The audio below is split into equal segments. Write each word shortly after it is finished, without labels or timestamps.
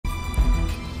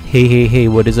Hey,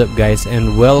 what is up, guys,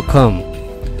 and welcome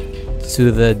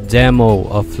to the demo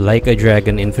of Like a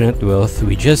Dragon Infinite Wealth.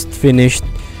 We just finished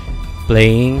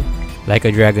playing Like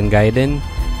a Dragon Gaiden,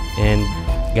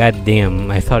 and goddamn,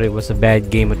 I thought it was a bad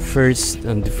game at first.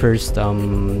 On the first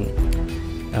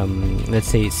let's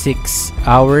say 6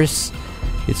 hours,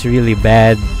 it's really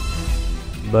bad.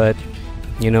 But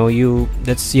you know,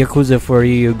 that's Yakuza for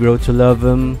you. You grow to love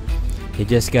him. You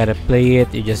just gotta play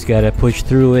it. You just gotta push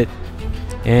through it.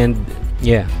 And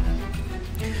yeah,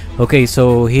 okay,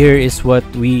 so here is what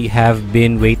we have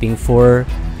been waiting for,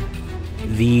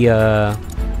 the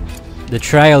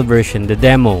trial version, the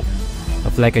demo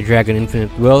of Like a Dragon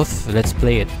Infinite Wealth. Let's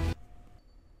play it.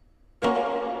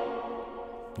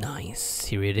 Nice,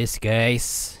 here it is,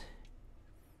 guys.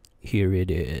 Here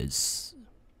it is.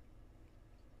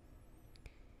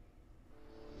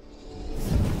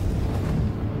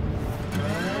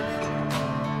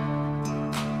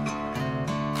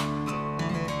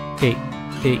 Hey.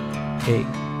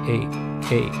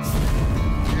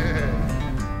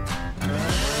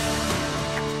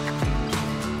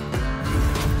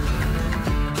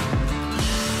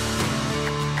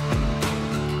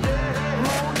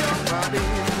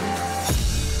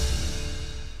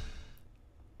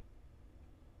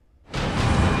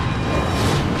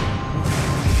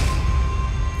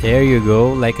 There you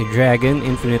go, Like a Dragon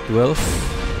Infinite Wealth.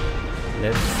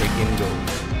 Let's freaking go.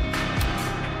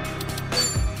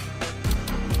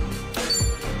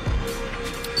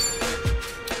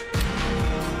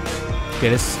 Okay,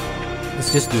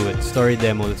 let's just do it. Story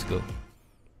demo, let's go.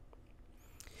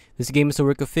 This game is a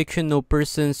work of fiction. No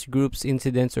persons, groups,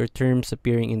 incidents, or terms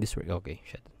appearing in this work. Okay,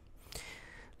 shut.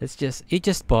 Let's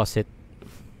just pause it.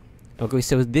 Okay,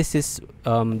 so this is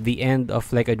the end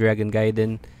of Like a Dragon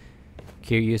Gaiden.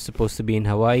 Kiryu is supposed to be in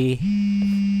Hawaii.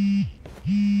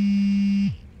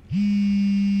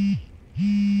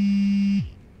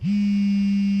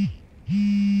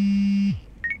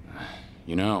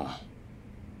 You know,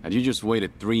 had you just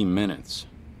waited 3 minutes,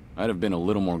 I'd have been a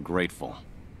little more grateful.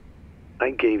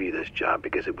 I gave you this job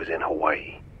because it was in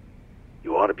Hawaii.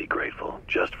 You ought to be grateful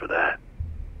just for that.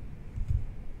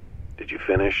 Did you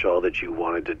finish all that you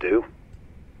wanted to do?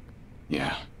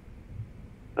 Yeah.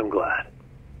 I'm glad.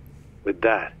 With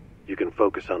that, you can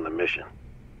focus on the mission.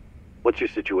 What's your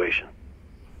situation?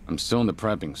 I'm still in the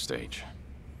prepping stage.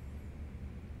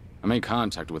 I made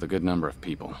contact with a good number of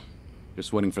people.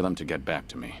 Just waiting for them to get back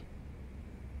to me.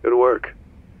 Good work.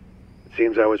 It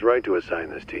seems I was right to assign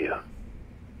this to you.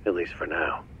 At least for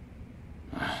now.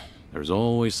 There's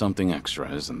always something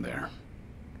extra, isn't there?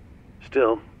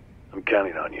 Still, I'm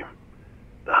counting on you.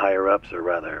 The higher-ups are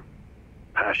rather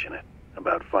passionate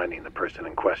about finding the person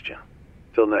in question.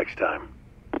 Till next time.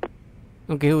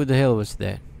 Okay, who the hell was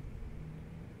that?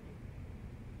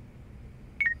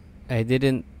 I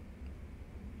didn't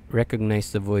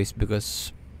recognize the voice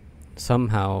because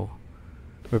somehow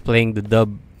we're playing the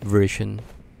dub version.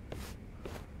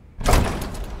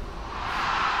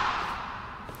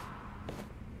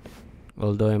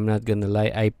 Although I'm not gonna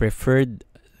lie, I preferred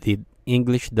the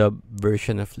English dub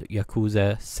version of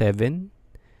Yakuza 7.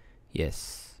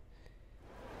 Yes.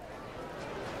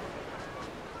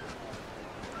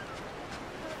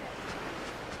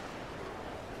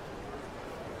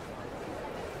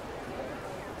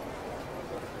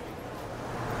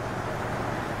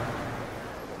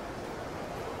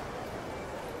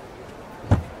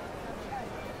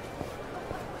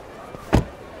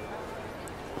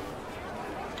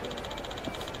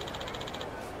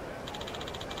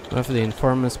 One of the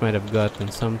informants might have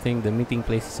gotten something. The meeting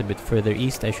place is a bit further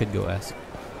east. I should go ask.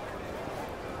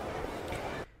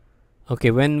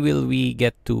 Okay, when will we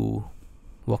get to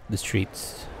walk the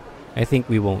streets? I think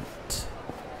we won't,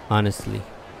 honestly.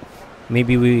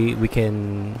 Maybe we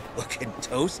can... Looking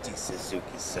toasty,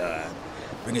 Suzuki-san.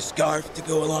 Bring a scarf to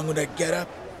go along with that getup?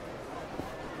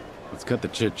 Let's cut the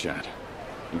chit-chat.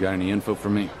 You got any info for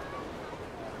me?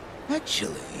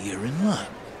 Actually, you're in luck.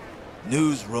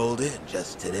 News rolled in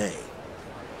just today.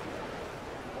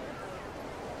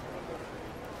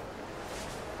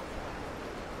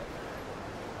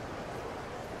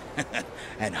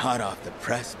 And hot off the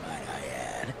press, might I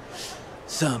add.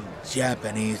 Some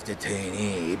Japanese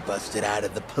detainee busted out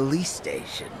of the police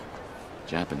station.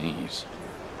 Japanese?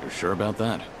 You're sure about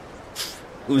that?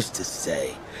 Who's to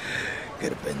say?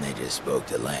 Could have been they just spoke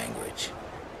the language.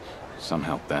 Some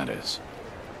help, that is.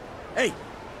 Hey,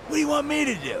 what do you want me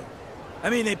to do? I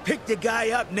mean, they picked a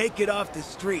guy up naked off the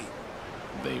street.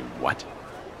 They what?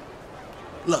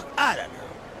 Look, I don't know.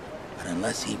 But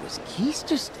unless he was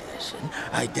keister stashing,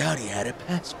 I doubt he had a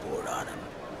passport on him.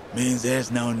 Means there's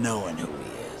no knowing who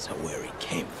he is or where he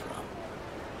came from.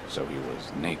 So he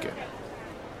was naked.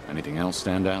 Anything else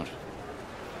stand out?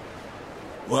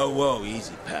 Whoa, whoa,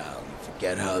 easy, pal. You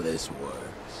forget how this works.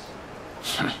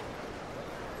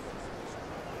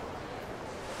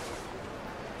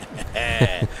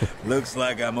 Looks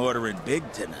like I'm ordering big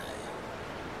tonight.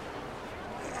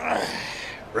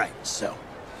 Right, so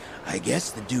I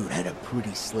guess the dude had a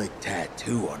pretty slick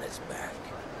tattoo on his back.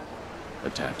 A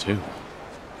tattoo?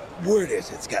 Word is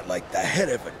it's got like the head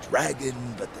of a dragon,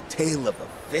 but the tail of a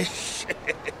fish.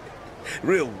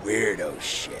 Real weirdo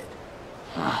shit.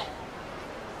 Huh.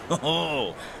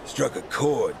 Oh, struck a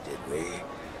chord, did we?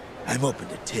 I'm open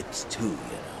to tips too, you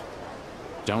know.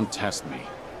 Don't test me.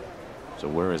 So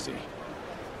where is he?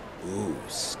 Ooh,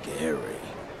 scary.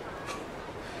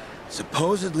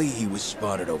 Supposedly he was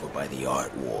spotted over by the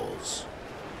art walls.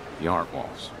 The art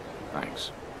walls.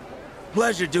 Thanks.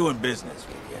 Pleasure doing business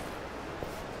with you.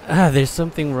 Ah, there's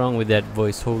something wrong with that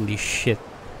voice. Holy shit.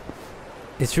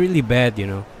 It's really bad, you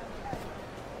know.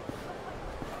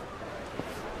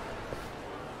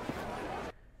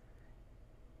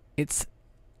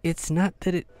 It's not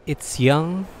that it's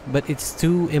young, but it's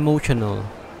too emotional.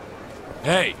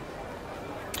 Hey!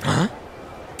 Huh?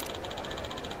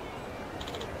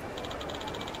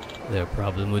 Is there a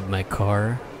problem with my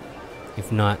car?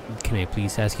 If not, can I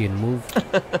please ask you to move?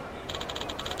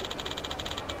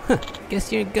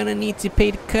 Guess you're gonna need to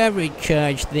pay the coverage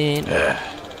charge then.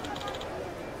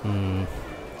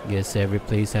 Guess every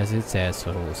place has its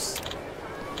assholes.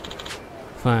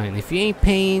 Fine, if you ain't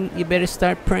paying, you better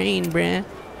start praying, bruh.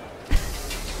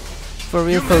 For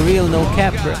real, no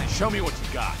cap, bruh. Show me what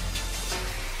you got.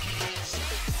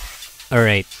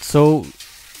 Alright, so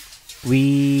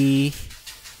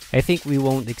I think we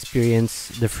won't experience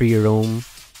the free roam,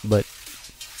 but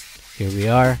here we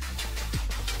are.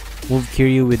 Move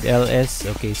kiryu with LS.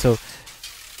 Okay, so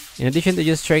in addition to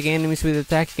just striking enemies with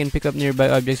attack, you can pick up nearby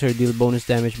objects or deal bonus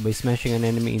damage by smashing an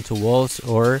enemy into walls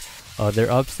or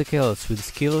other obstacles. With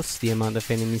skills, the amount of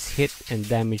enemies hit and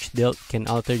damage dealt can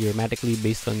alter dramatically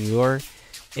based on your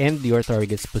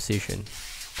target's position.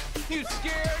 You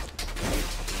scared?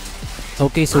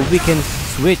 Okay, so we can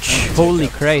switch. Holy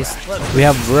Christ. We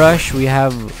have Rush, we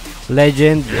have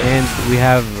Legend, and we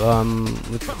have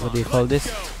what do you call this?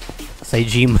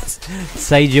 Saijima's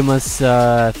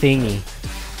thingy.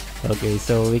 Okay,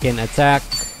 so we can attack.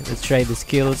 Let's try the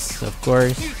skills, of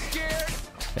course.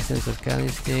 Essence of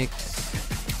calisthenics.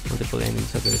 Multiple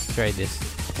enemies. Okay, let's try this.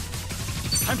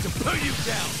 Time to put you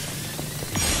down.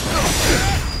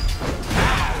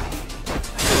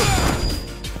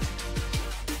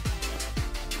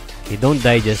 Okay, don't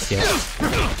die just yet.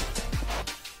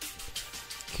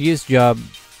 Kiryu's job,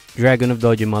 Dragon of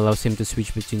Dojima, allows him to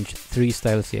switch between 3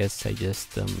 styles. Yes, I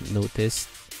just noticed.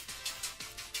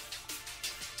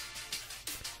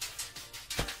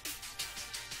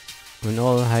 When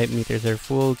all hype meters are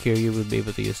full, Kiryu will be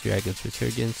able to use Dragon's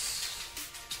Resurgence.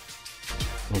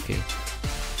 Okay.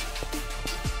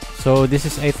 So this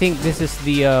is, I think this is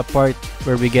the part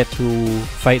where we get to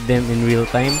fight them in real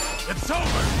time. It's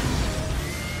over.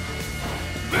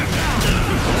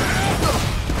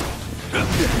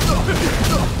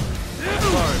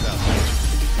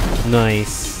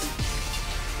 Nice.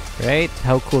 Right?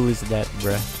 How cool is that,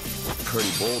 bruh?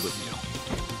 Pretty bold of you.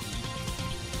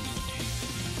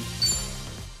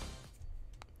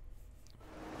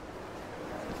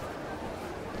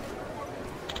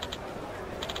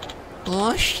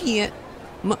 Oh shit.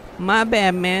 My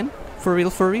bad, man. For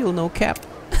real, no cap.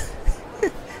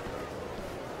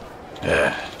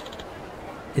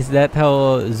 Is that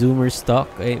how zoomers talk?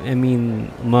 I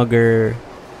mean, mugger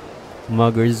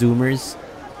zoomers.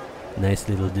 Nice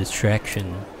little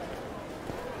distraction.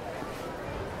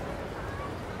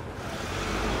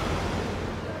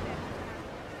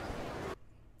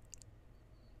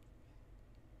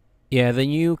 Yeah, the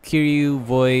new Kiryu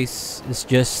voice is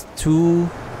just too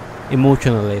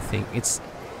emotional, I think.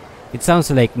 It sounds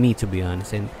like me, to be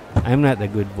honest, and I'm not a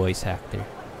good voice actor.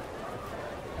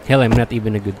 Hell, I'm not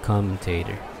even a good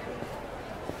commentator.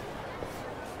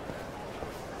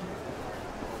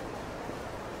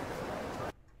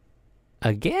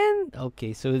 Again?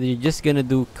 Okay, so they're just gonna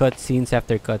do cutscenes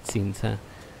after cutscenes, huh?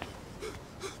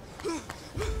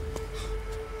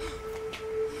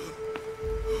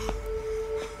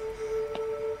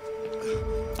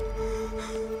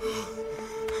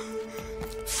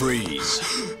 Freeze.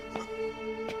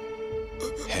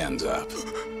 Hands up.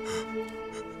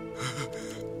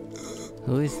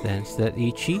 Who is that? Is that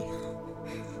Ichi?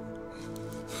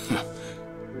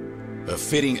 A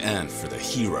fitting end for the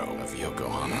hero of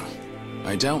Yokohama.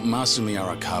 I doubt Masumi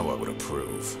Arakawa would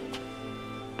approve.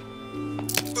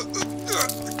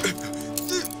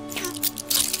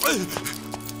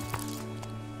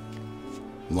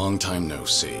 Long time no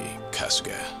see,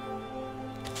 Kasuga.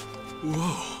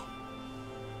 Whoa.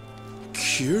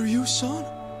 Kiryu-san?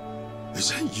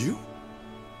 Is that you?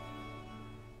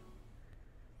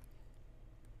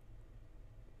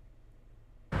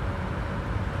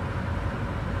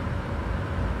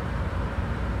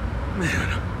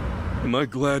 Man, am I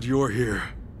glad you're here.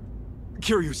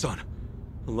 Kiryu-san,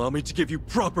 allow me to give you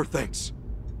proper thanks.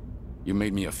 You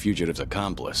made me a fugitive's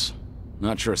accomplice.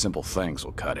 Not sure simple thanks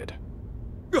will cut it.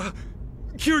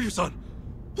 Kiryu-san,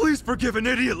 please forgive an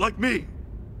idiot like me.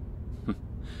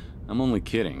 I'm only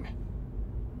kidding.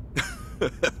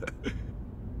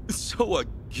 So,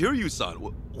 Kiryu-san,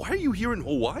 why are you here in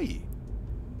Hawaii?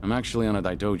 I'm actually on a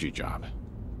daidoji job.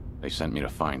 They sent me to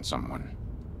find someone.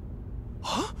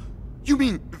 Huh? You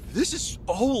mean this is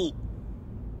all...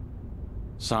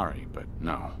 Sorry, but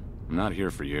no. I'm not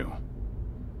here for you.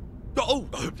 Oh,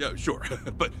 yeah, sure.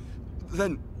 But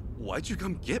then, why'd you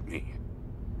come get me?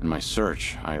 In my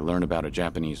search, I learned about a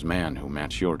Japanese man who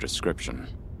matched your description.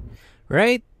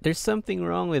 Right? There's something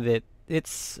wrong with it.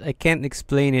 I can't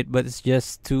explain it, but it's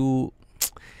just too...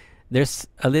 There's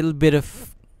a little bit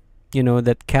of,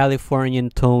 that Californian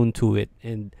tone to it.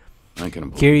 And I couldn't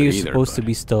believe Kiryu it is either, supposed to but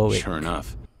be stoic. Sure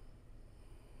enough.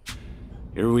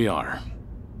 Here we are.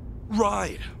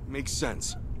 Right, makes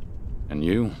sense. And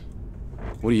you?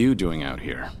 What are you doing out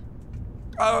here?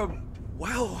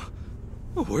 Well,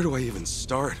 where do I even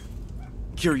start?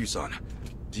 Kiryu-san,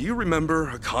 do you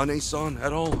remember Akane-san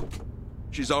at all?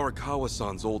 She's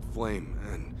Arakawa-san's old flame,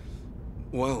 and,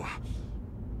 well,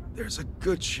 there's a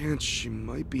good chance she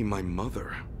might be my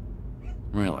mother.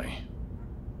 Really?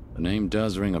 The name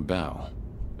does ring a bell.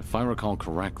 If I recall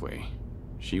correctly,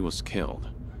 she was killed.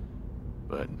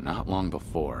 But not long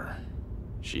before,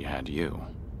 she had you.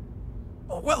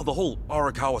 Oh, well, the whole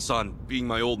Arakawa-san being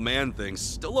my old man thing's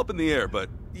still up in the air, but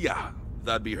yeah,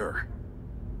 that'd be her.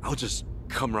 I'll just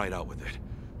come right out with it.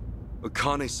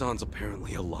 Akane-san's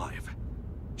apparently alive.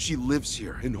 She lives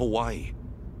here in Hawaii.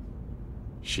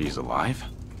 She's alive?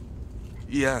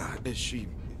 Yeah, she...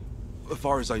 As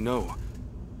far as I know,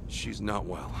 she's not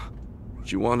well.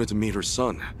 She wanted to meet her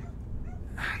son.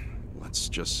 Let's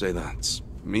just say that's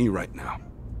me right now.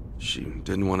 She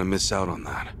didn't want to miss out on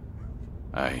that.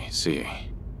 I see.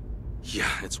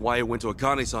 Yeah, it's why I went to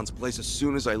Akane-san's place as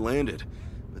soon as I landed.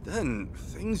 But then,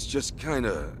 things just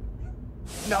kinda...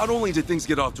 Not only did things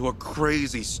get off to a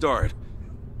crazy start,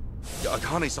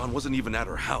 Akane-san wasn't even at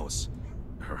her house.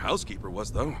 Her housekeeper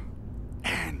was, though.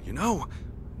 And, now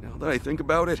that I think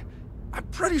about it, I'm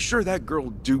pretty sure that girl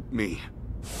duped me.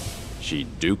 She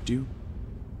duped you?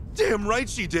 Damn right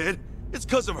she did! It's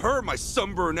 'cause of her my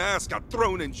sunburned ass got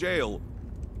thrown in jail.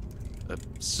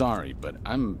 Sorry, but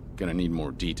I'm gonna need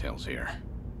more details here.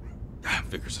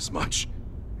 Figures as much.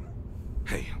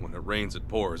 Hey, when it rains it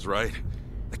pours, right?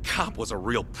 The cop was a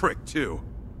real prick, too.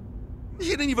 He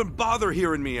didn't even bother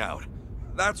hearing me out.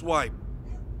 That's why...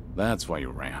 That's why you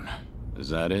ran. Is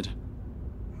that it?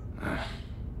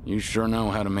 You sure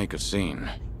know how to make a scene.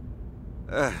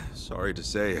 Sorry to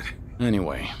say it.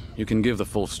 Anyway, you can give the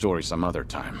full story some other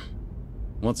time.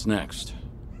 What's next?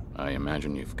 I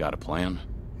imagine you've got a plan?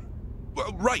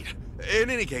 Right. In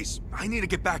any case, I need to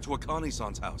get back to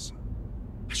Akane-san's house.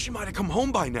 She might have come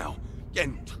home by now.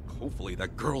 And hopefully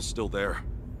that girl's still there.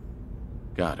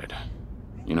 Got it.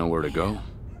 You know where to go?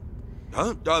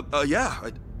 Huh? Yeah.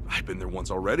 I've been there once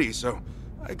already, so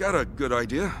I got a good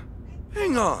idea.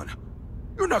 Hang on.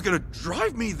 You're not gonna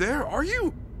drive me there, are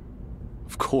you?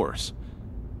 Of course.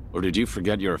 Or did you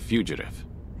forget you're a fugitive?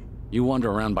 You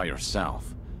wander around by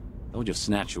yourself. They'll just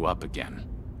snatch you up again.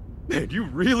 Man, you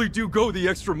really do go the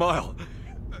extra mile.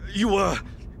 You,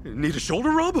 need a shoulder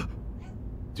rub?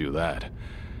 Do that,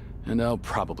 and I'll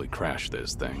probably crash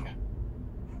this thing.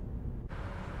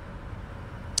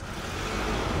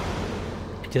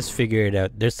 Just figure it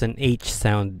out. There's an H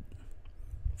sound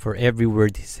for every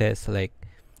word he says, like,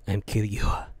 I'm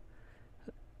Kiryu.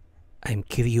 I'm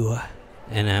Kiryu.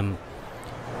 And I'm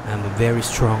very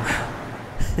strong.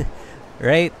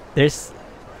 Right? There's...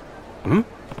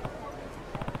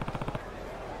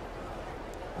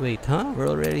 Wait, huh? We're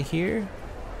already here?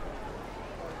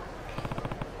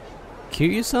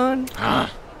 Kiryu-san?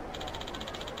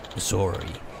 Sorry.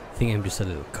 I think I'm just a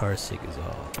little car sick is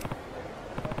all.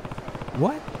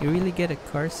 What? You really get a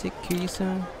car sick,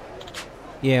 Kiryu-san?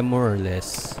 Yeah, more or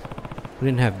less.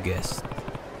 Wouldn't have guessed.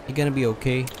 You gonna be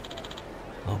okay?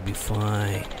 I'll be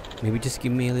fine. Maybe just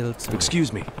give me a little time.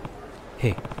 Excuse me.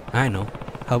 Hey, I know.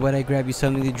 How about I grab you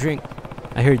something to drink?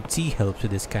 I heard tea helps with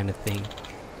this kind of thing.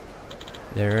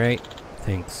 That right?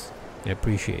 Thanks. I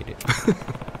appreciate it.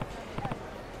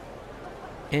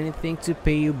 Anything to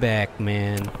pay you back,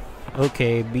 man.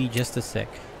 Okay, be just a sec.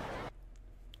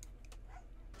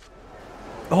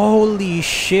 Holy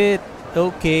shit.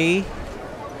 Okay.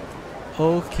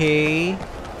 Okay.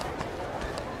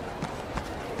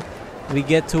 We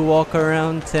get to walk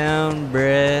around town,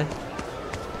 bruh.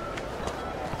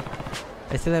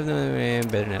 I still have no...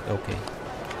 better not. Okay.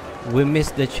 We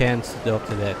missed the chance to talk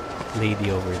to that lady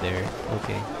over there.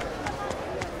 Okay.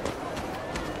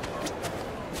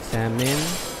 Salmon.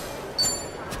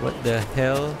 What the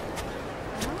hell?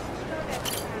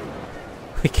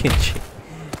 We can shake.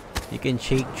 You can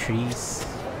shake trees.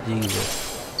 Jesus.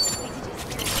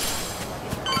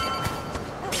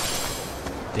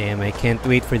 Damn, I can't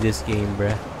wait for this game,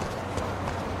 bruh.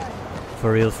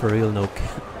 For real, no.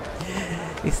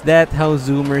 Is that how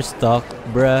Zoomers talk,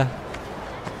 bruh?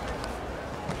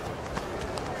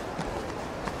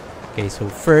 Okay, so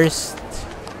first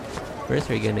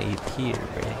we're gonna eat here,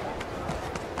 bruh.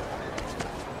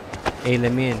 Hey,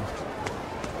 let me in.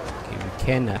 Okay, we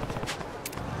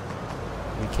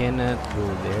cannot go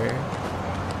there.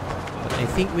 But I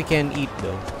think we can eat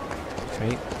though,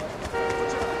 right?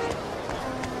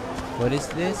 What is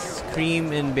this?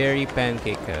 Cream and berry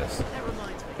pancake house.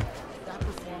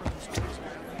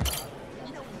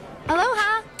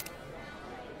 Aloha!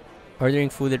 Ordering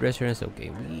food at restaurants.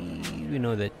 Okay, we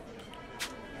know that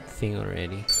thing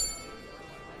already.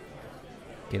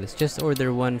 Okay, let's just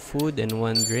order one food and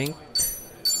one drink.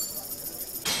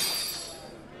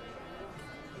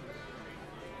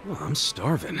 Oh, I'm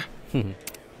starving. Yeah.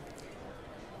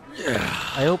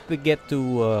 I hope we get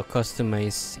to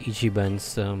customize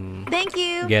Ichiban's Thank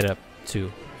you! get up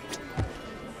too.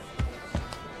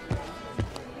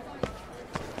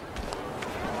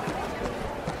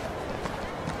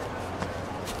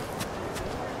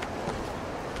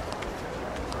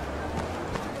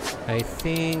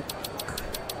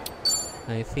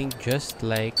 I think just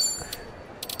like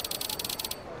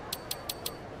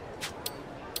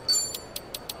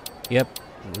yep,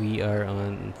 we are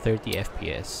on 30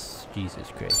 FPS.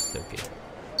 Jesus Christ. Okay.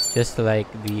 Just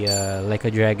like the like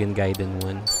a Dragon Gaiden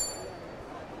one.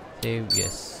 Save,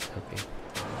 yes. Okay.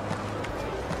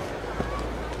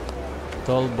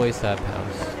 Tall Boy Sap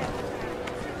House.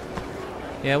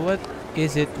 Yeah, what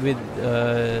is it with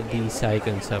these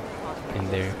icons up in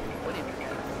there?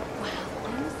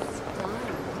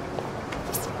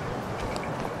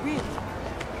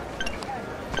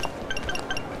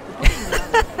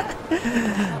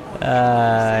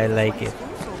 I like it.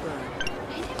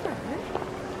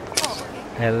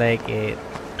 I like it.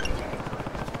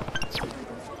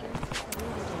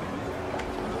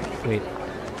 Wait.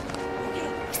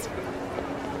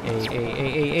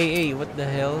 Hey, what the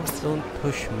hell? Don't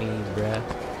push me, bruh.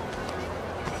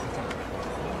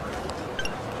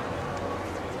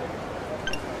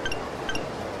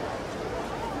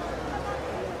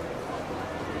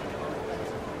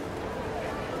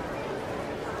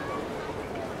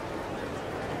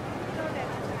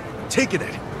 Taking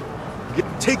it.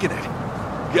 Taking it.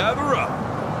 Gather up.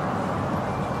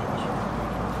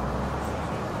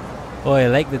 Oh, I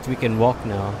like that we can walk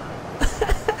now.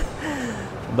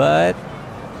 But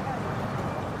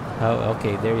oh,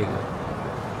 okay, there you go.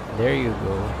 There you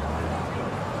go.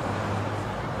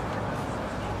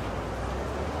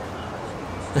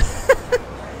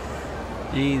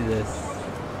 Jesus.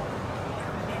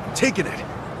 Taking it.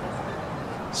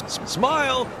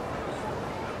 Smile.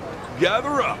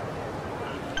 Gather up.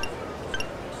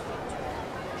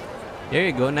 There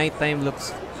you go. Nighttime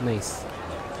looks nice.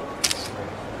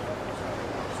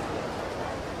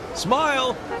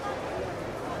 Smile.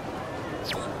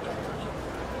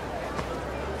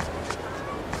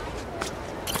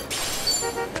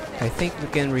 I think we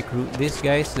can recruit these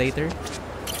guys later.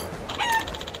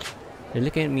 They're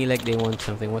looking at me like they want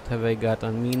something. What have I got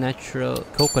on me? Natural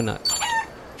coconut.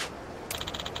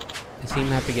 They seem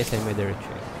happy. Guess I made a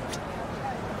retreat.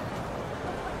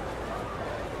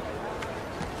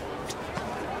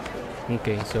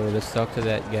 Okay, so let's talk to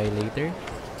that guy later.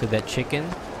 To that chicken.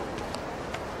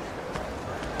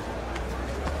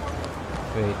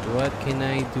 Wait, what can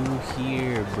I do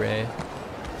here, bruh?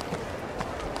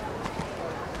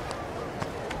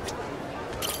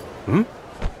 Hmm?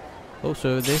 Oh,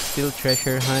 so there's still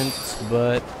treasure hunts,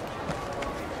 but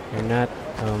they're not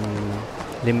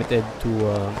limited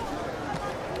to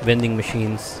vending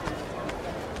machines.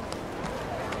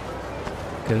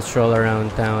 You can stroll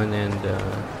around town and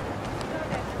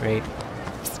right.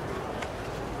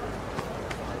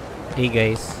 Hey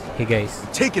guys. Hey guys.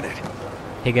 Taking it.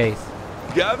 Hey guys.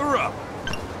 Gather up.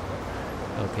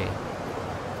 Okay.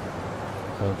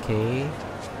 Okay.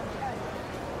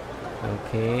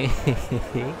 Okay.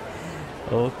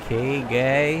 Okay,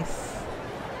 guys.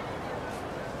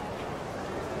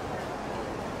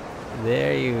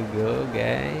 There you go,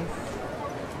 guys.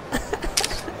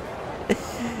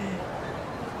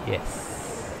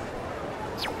 Yes.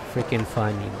 Freaking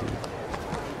funny, dude.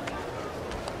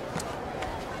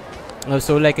 Oh,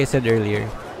 so like I said earlier,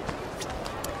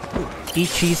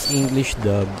 Ichi's English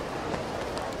dub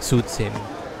suits him,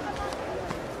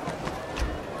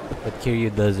 but Kiryu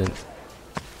doesn't,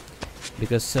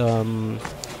 because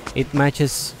it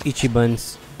matches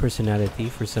Ichiban's personality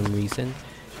for some reason,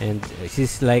 and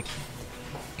he's like,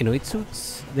 you know, it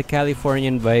suits the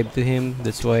Californian vibe to him.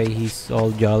 That's why he's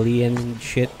all jolly and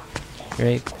shit,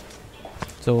 right?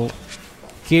 So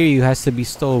Kiryu has to be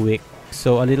stoic,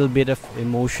 so a little bit of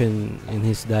emotion in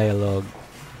his dialogue,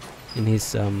 in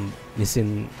his in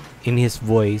his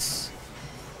voice,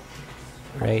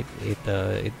 right?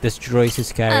 It destroys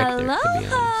his character, to be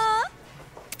honest.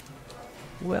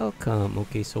 Welcome.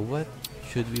 Okay, so what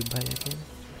should we buy again?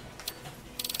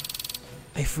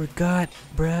 I forgot,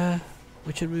 bruh.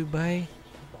 What should we buy?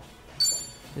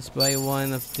 Let's buy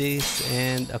one of this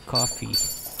and a coffee.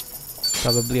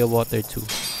 Probably a water too.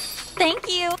 Thank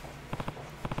you.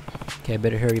 Okay, I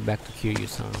better hurry back to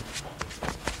Kiryu-san.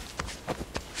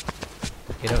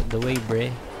 Get out the way,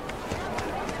 bre.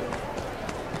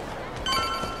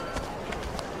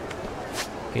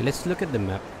 Okay, let's look at the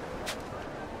map.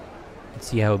 Let's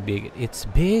see how big it's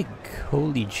big.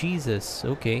 Holy Jesus.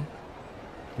 Okay.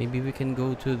 Maybe we can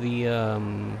go to the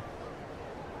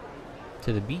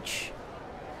beach,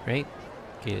 right?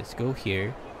 Okay, let's go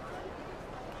here.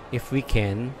 If we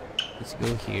can, let's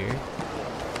go here.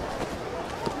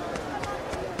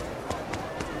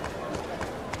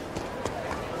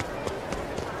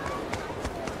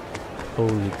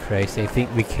 Holy Christ, I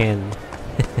think we can.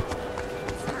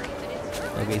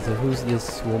 Okay, so who's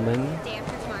this woman?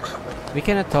 We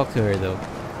cannot talk to her though.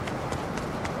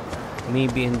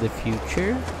 Maybe in the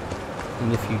future? In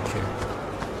the future.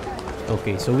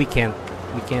 Okay, so we can't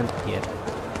yet.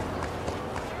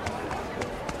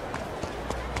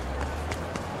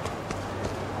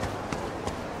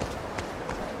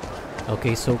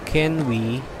 Okay, so can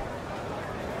we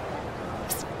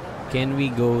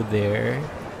go there?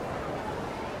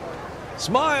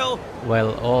 Smile!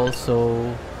 While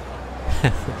also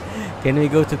can we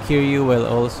go to Kiryu while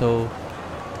also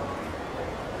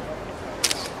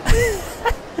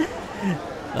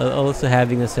while also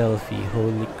having a selfie?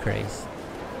 Holy Christ.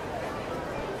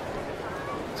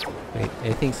 Wait,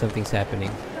 I think something's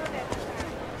happening.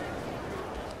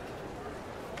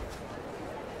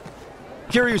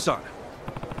 Kiryu-san!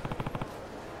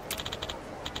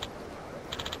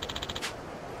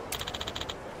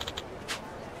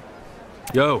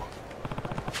 Yo!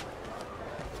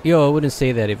 Yo, I wouldn't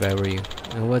say that if I were you.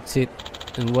 And what's it?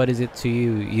 And what is it to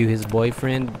you? You his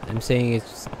boyfriend? I'm saying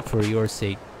it's for your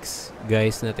sakes.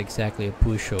 Guy's not exactly a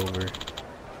pushover.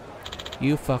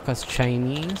 You fuck us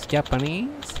Chinese?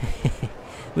 Japanese?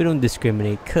 We don't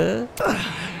discriminate, cuh.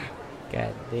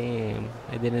 God damn.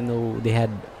 I didn't know they had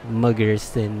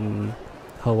muggers in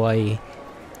Hawaii.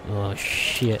 Oh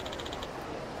shit.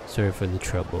 Sorry for the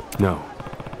trouble. No.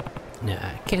 Nah,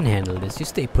 I can't handle this. You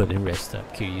stay put and rest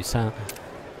up, Kiryu-san.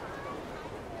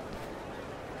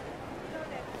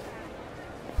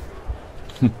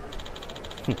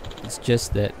 It's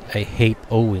just that I hate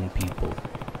owing people.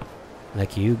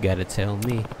 Like you gotta tell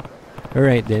me.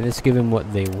 Alright then, let's give them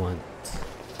what they want.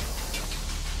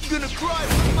 You gonna cry?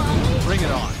 Bring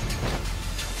it on.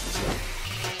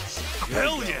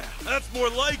 Hell yeah, that's more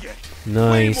like it. Way more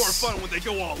Nice. fun when they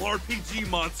go all RPG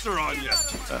monster on you.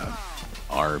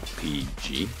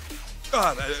 RPG?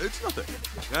 It's nothing.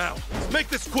 Now, let's make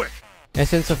this quick.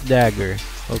 Essence of Dagger.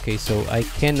 Okay, so I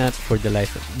cannot for the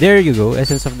life of... There you go,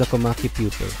 Essence of the Komaki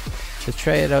Pupil. Let's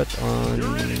try it out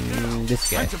on this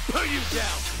guy. To put you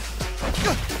down.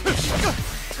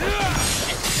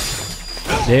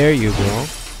 There you go.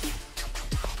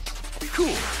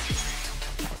 Cool.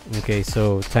 Okay,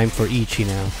 so time for Ichi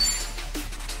now.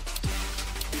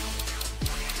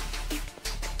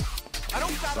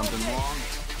 Something wrong?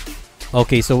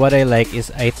 Okay, so what I like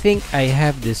is I think I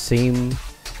have the same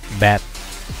bat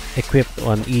equipped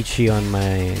on Ichi on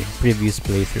my previous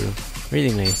playthrough.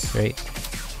 Really nice, right?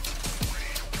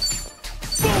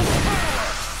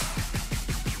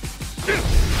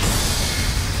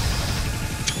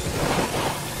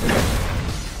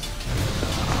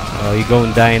 Oh, you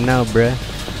going dying now, bruh.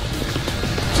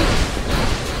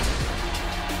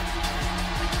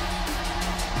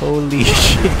 Holy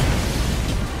shit.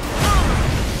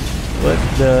 What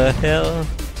the hell?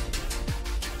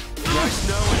 Nice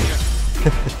knowing you.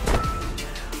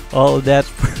 All that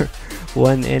for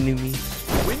one enemy.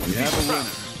 We have a winner.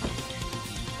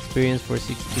 Experience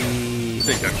 460. I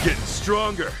think I'm getting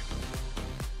stronger.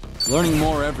 Learning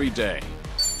more every day.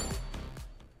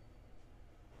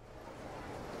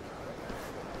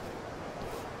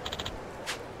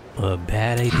 A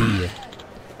bad idea.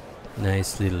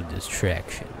 Nice little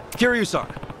distraction. Kiryu-san.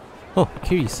 Oh,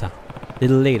 Kiryu-san.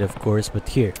 Little late, of course, but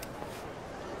here.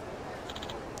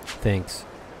 Thanks.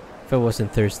 If I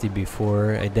wasn't thirsty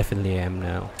before, I definitely am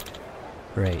now.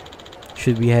 Right.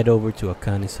 Should we head over to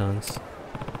Akane-san's?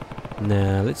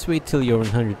 Nah, let's wait till you're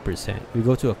 100%. We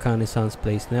go to Akane-san's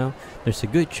place now. There's a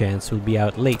good chance we'll be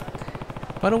out late.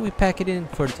 Why don't we pack it in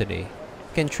for today?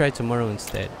 We can try tomorrow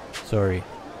instead. Sorry.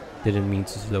 Didn't mean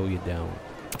to slow you down.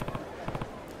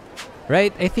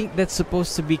 Right? I think that's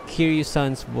supposed to be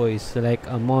Kiryu-san's voice. Like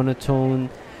a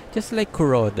monotone. Just like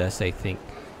Kuroda's, I think.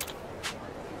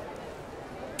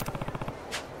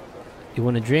 You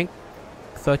want a drink?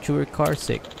 Thought you were car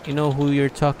sick. You know who you're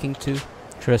talking to?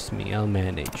 Trust me, I'll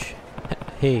manage.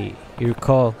 Hey, your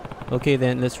call. Okay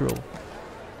then, let's roll.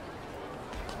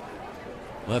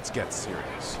 Let's get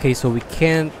serious. Okay, so we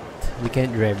can't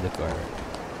drive the car.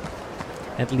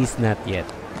 At least not yet.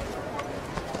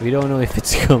 We don't know if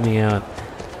it's coming out.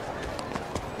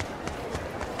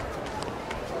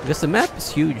 Because the map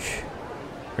is huge,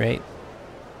 right?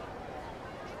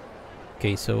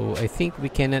 Okay, so I think we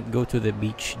cannot go to the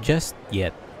beach just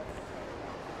yet.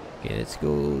 Okay, let's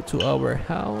go to our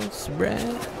house,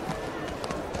 Brad.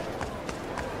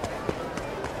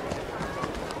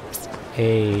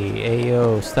 Hey,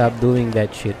 yo, stop doing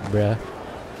that shit, bruh.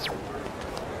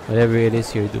 Whatever it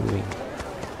is you're doing.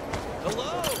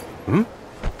 Hello.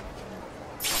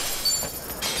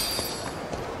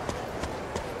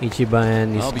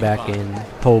 Ichiban I'll is be back fine. in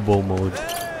hobo mode.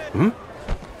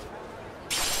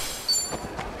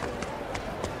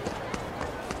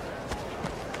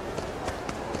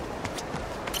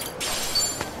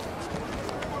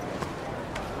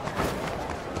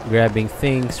 Grabbing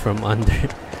things from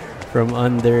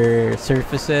under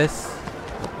surfaces.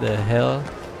 What the hell?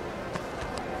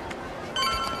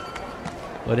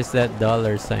 What is that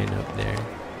dollar sign up there?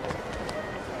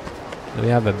 Do we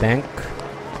have a bank?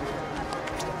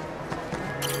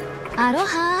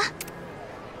 Aloha.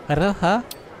 Aloha?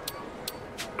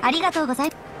 ありがとうござ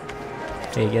い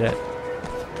Hey, get up.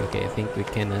 Okay, I think we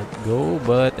cannot go,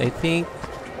 but I think...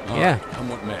 Yeah. Come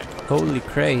what may. Holy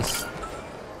Christ.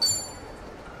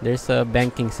 There's a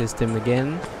banking system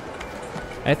again.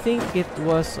 I think it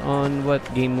was on... What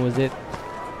game was it?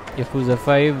 Yakuza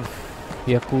 5,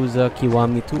 Yakuza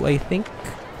Kiwami 2, I think.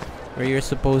 Where you're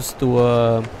supposed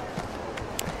to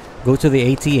go to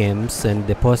the ATMs and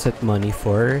deposit money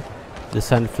for the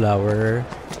sunflower...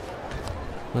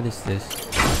 What is this?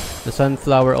 The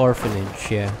Sunflower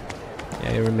Orphanage, yeah.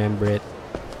 Yeah, I remember it.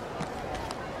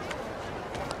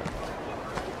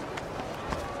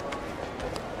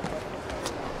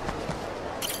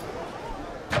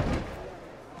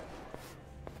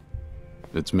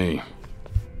 It's me.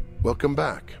 Welcome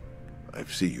back. I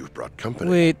see you've brought company.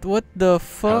 Wait, what the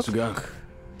fuck? Kasuga,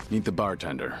 meet the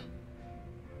bartender.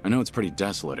 I know it's pretty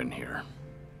desolate in here,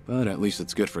 but at least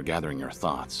it's good for gathering your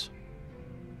thoughts.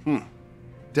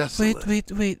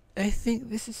 Desolate. Wait. I think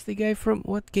this is the guy from...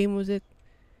 What game was it?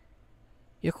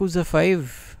 Yakuza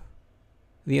 5.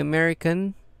 The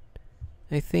American,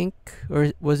 I think.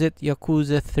 Or was it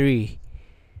Yakuza 3?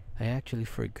 I actually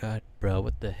forgot, bro.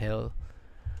 What the hell?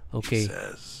 Okay.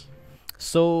 Says.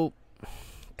 So...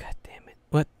 God damn it.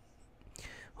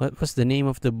 What was the name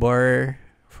of the bar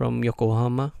from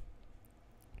Yokohama?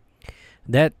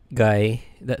 That guy,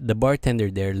 the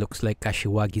bartender there looks like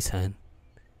Kashiwagi-san.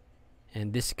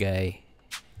 And this guy...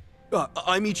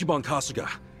 I'm Ichiban Kasuga.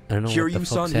 I don't know what the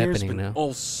fuck's Kiryu-san here's happening been now.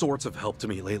 all sorts of help to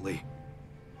me lately.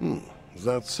 Is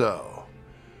that so?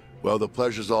 Well, the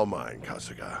pleasure's all mine,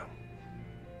 Kasuga.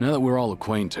 Now that we're all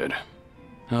acquainted,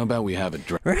 how about we have a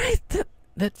drink? Right?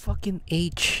 That fucking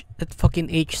H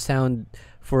sound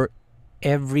for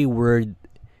every word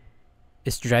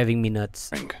is driving me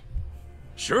nuts.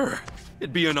 Sure,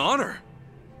 it'd be an honor.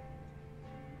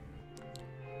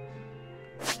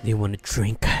 They want to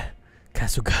drink,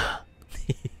 Kasuga.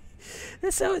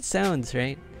 That's how it sounds,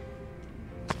 right?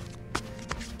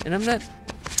 And I'm not...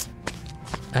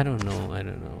 I don't know.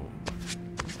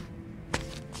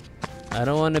 I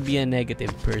don't want to be a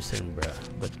negative person, bruh.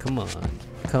 But come on.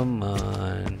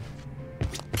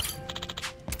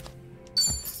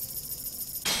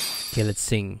 Okay, let's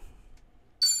sing.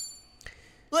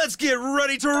 Let's get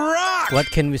ready to rock!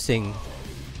 What can we sing?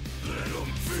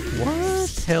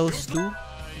 What? Hells to?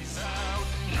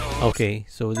 Okay,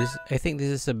 so I think this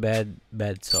is a bad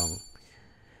song.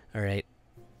 Alright.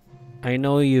 I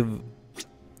know you've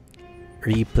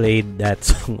replayed that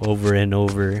song over and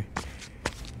over.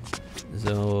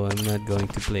 So I'm not going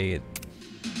to play it.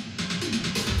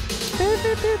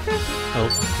 Oh,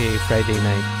 okay, Friday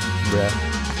night, bruh.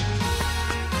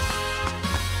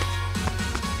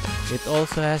 It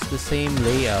also has the same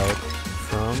layout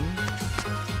from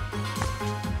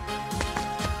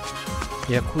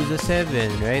Yakuza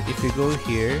 7, right? If you go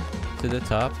here to the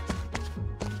top,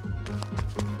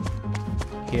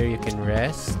 here you can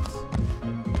rest,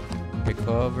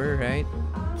 recover, right?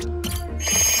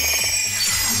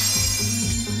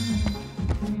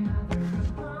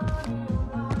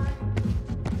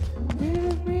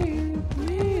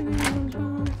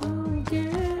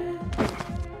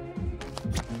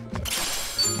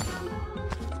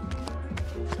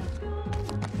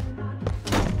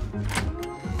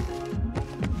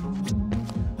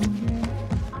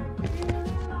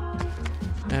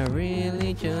 I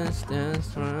really just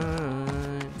that's right.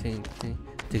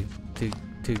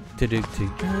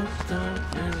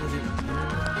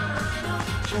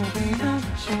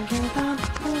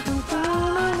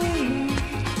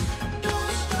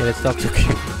 Okay, let's talk to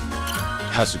Kiryu.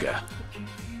 Hasuga.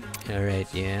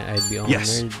 Alright, yeah, I'd be honored.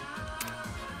 Yes.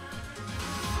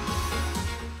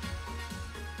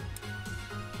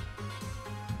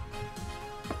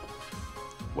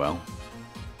 Well,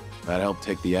 that helped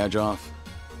take the edge off?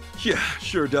 Yeah,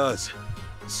 sure does.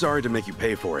 Sorry to make you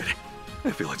pay for it.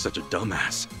 I feel like such a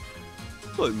dumbass.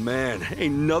 But man,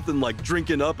 ain't nothing like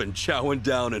drinking up and chowing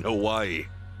down in Hawaii.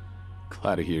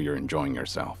 Glad to hear you're enjoying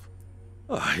yourself.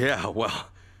 Yeah, well,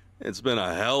 it's been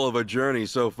a hell of a journey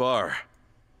so far.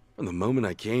 From the moment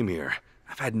I came here,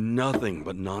 I've had nothing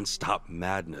but non-stop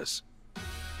madness.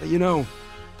 But you know,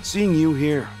 seeing you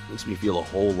here makes me feel a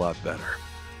whole lot better.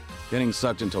 Getting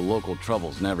sucked into local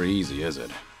trouble's never easy, is it?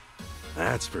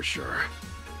 That's for sure.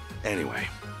 Anyway,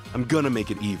 I'm gonna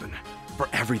make it even for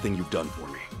everything you've done for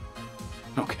me.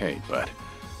 Okay, but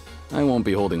I won't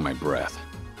be holding my breath.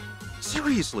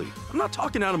 Seriously, I'm not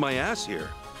talking out of my ass here.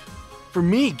 For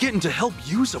me, getting to help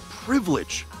you's a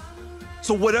privilege.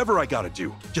 So whatever I gotta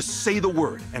do, just say the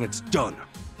word and it's done.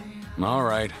 All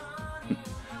right.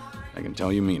 I can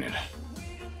tell you mean it.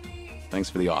 Thanks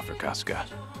for the offer, Kasuga.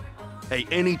 Hey,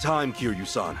 anytime,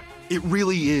 Kiryu-san. It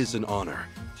really is an honor.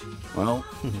 Well,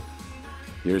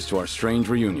 here's to our strange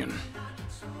reunion.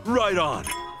 Right on.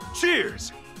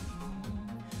 Cheers!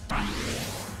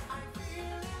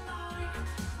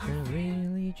 You're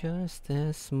really just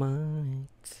as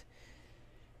smart.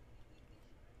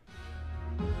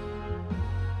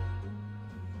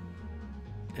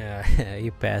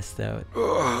 You passed out.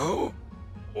 Oh.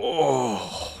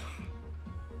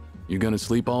 You gonna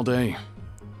sleep all day?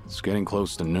 It's getting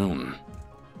close to noon.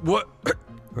 What?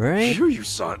 Right?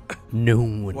 Kiryu-san.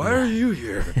 Noon. Why are you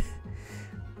here?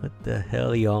 What the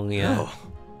hell, Yong Yea? Hell,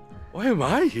 why am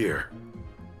I here?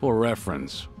 For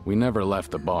reference, we never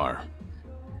left the bar.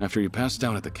 After you passed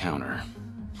out at the counter,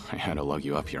 I had to lug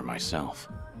you up here myself.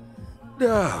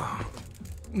 Oh,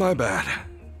 my bad.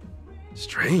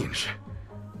 Strange.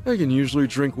 I can usually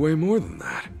drink way more than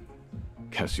that.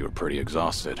 Guess you were pretty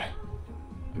exhausted.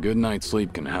 A good night's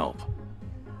sleep can help.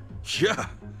 Yeah,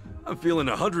 I'm feeling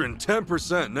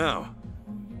 110% now.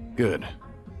 Good.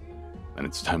 Then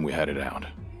it's time we headed out.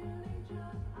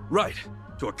 Right,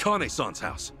 to Akane-san's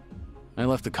house. I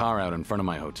left the car out in front of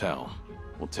my hotel.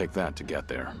 We'll take that to get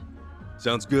there.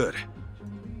 Sounds good.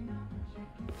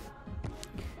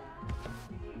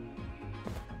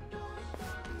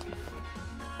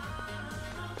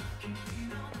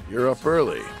 You're up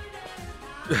early.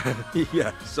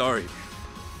 Yeah, sorry.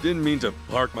 Didn't mean to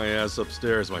park my ass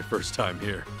upstairs my first time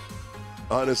here.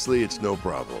 Honestly, it's no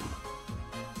problem.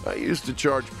 I used to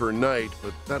charge per night,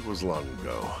 but that was long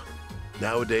ago.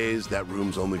 Nowadays, that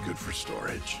room's only good for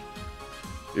storage.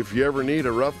 If you ever need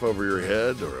a roof over your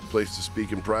head or a place to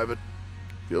speak in private,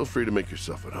 feel free to make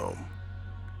yourself at home.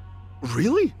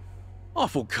 Really?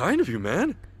 Awful kind of you,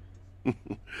 man.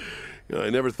 I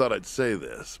never thought I'd say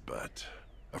this, but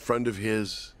a friend of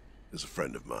his is a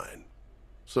friend of mine.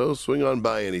 So swing on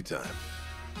by anytime.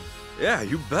 Yeah,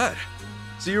 you bet.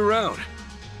 See you around.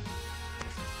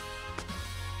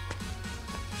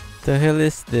 The hell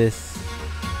is this?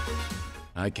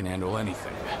 I can handle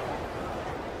anything.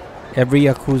 Every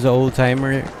Yakuza old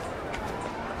timer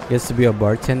gets to be a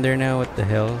bartender now? What the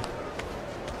hell?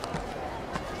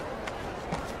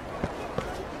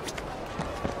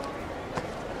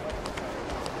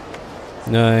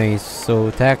 Nice.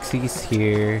 So taxis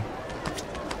here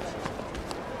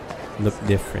look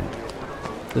different.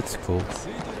 That's cool.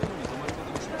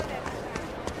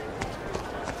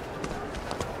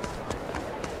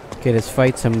 Okay, let's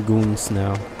fight some goons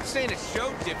now. This ain't a show,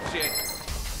 dipshit.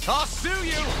 I'll sue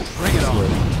you! Bring it on.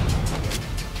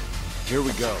 Here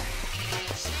we go.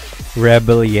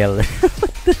 Rebel Yeller.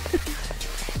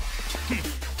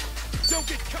 Don't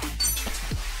get caught!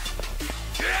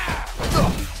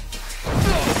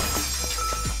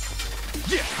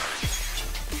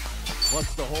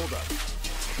 What's the holdup?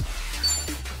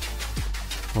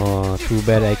 Oh, too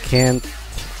bad I can't.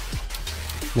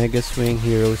 Mega Swing,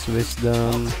 Hero's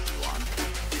Wisdom.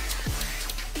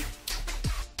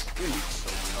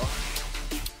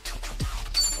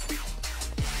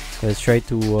 Let's try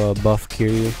to buff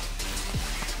Kiryu.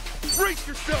 Brace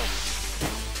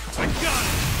yourself! I got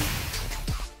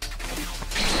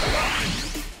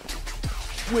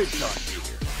it! Witch on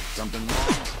here. Something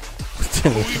wrong?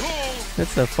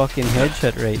 That's a fucking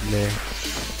headshot right there.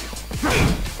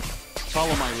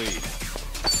 Follow my lead.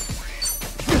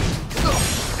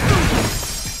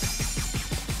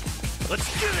 Let's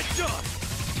get it done!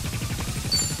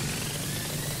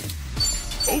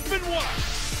 Open wide!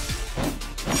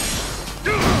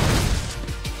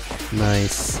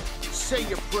 Nice. Say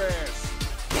your prayers.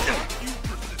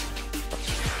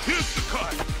 Here's the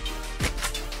cut.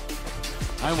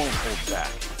 I won't hold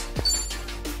back.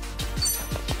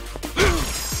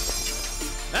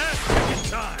 That's taking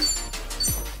time.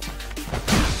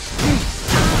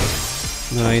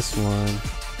 Nice one.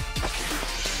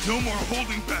 No more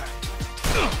holding back.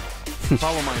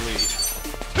 Follow my lead.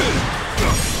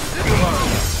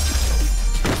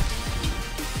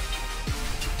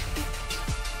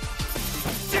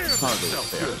 Hardly a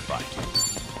fair fight.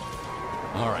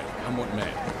 All right, come what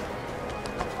may.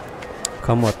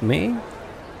 Come what may?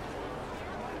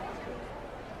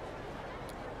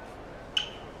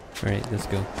 Alright, let's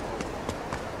go.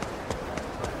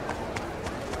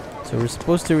 So we're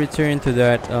supposed to return to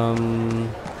that,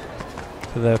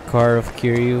 to the car of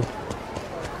Kiryu,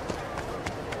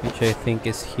 which I think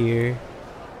is here.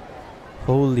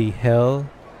 Holy hell.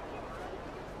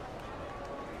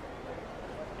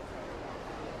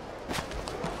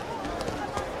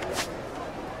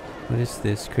 What is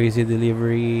this? Crazy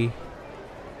delivery.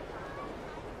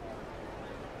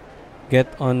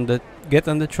 Get on the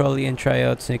trolley and try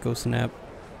out Seiko Snap.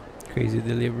 Crazy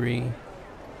delivery.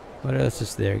 What else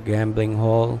is there? Gambling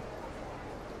hall.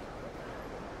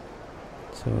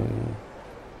 So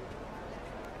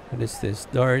what is this?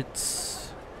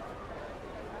 Darts.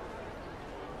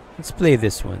 Let's play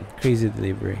this one. Crazy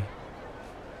delivery.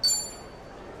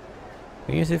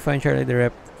 Can you find Charlie the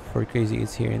rep for Crazy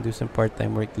Eats here and do some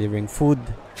part-time work delivering food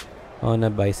on a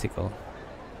bicycle?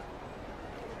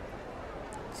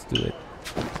 Let's do it.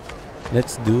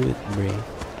 Let's do it, Bray.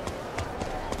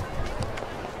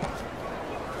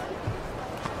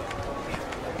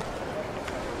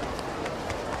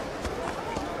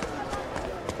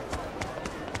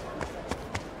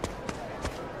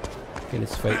 Okay,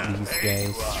 let's fight these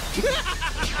guys.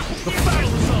 The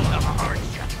battle is all ours.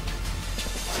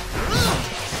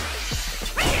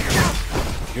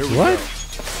 Here we What? go.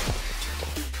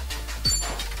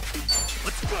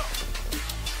 Let's go.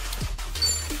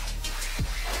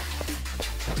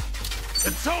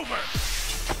 It's over.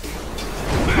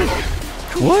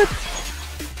 What?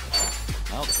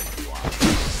 I'll take you on.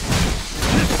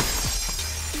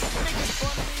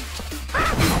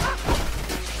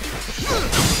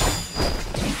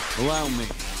 Allow me.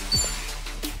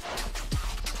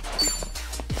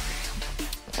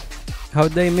 How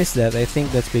did I miss that? I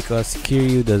think that's because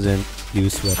Kiryu doesn't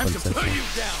use Time weapons. to That's put why. you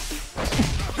down.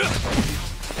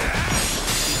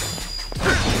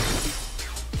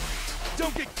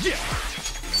 Don't get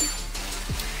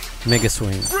Mega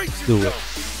Swing. Let's do it.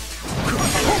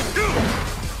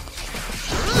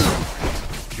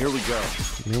 Here we go.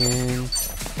 Man.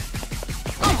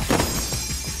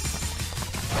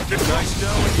 Nice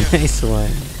knowing you. Nice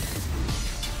one.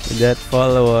 And that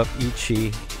follow-up,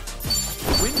 Ichi.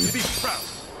 Win to be proud.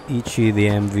 Ichi the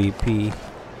MVP.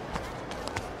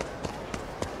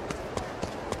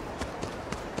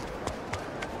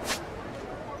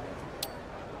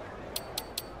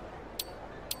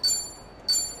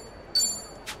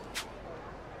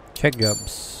 Check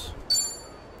jobs.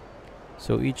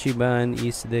 So Ichiban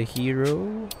is the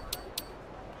hero.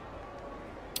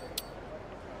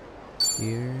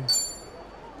 Here.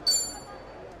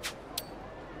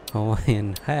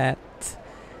 Hawaiian hat.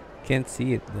 Can't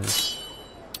see it though.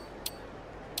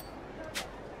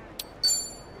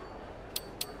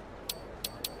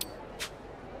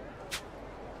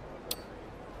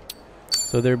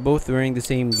 So they're both wearing the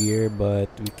same gear, but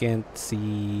we can't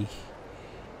see.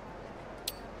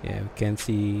 Yeah, we can't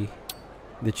see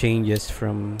the changes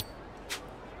from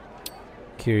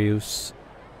Kiryu's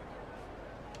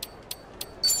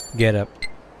getup.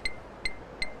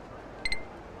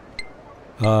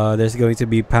 There's going to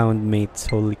be pound mates.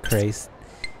 Holy Christ.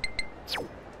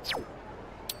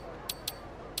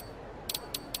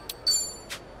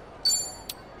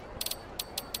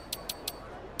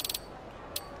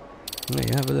 Oh,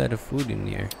 you have a lot of food in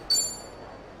here.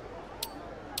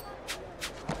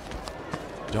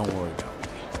 Don't worry about me.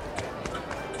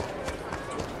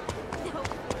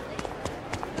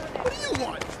 What do you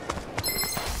want?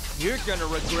 You're gonna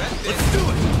regret this. Let's do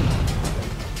it.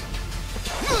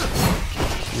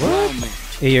 What?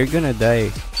 Hey, you're gonna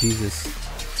die. Jesus.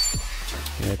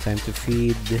 Yeah, time to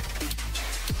feed.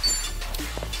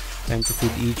 Time to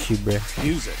feed Ichi, bruh.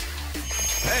 Use it.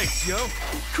 Thanks, yo.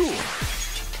 Cool.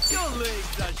 Your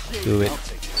legs are shaking. Do it. I'll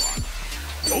take you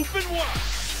on. Open wide.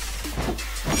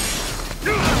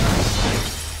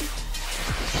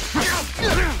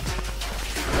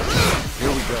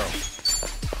 Here we go.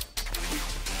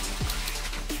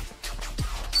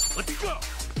 Let's go.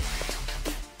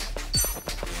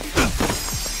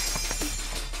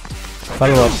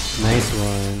 Follow up. Nice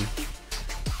one.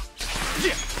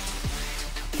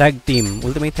 Tag team.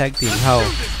 Ultimate tag team. How? Do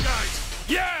this, guys.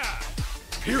 Yeah.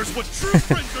 Here's what true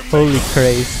friends are made Holy of.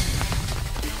 Christ.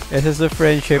 This is a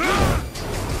friendship.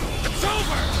 It's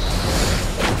over.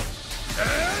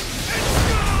 And it's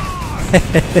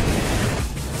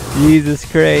gone. Jesus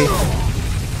Christ.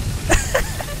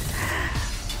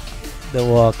 The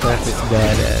walk-up is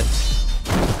badass.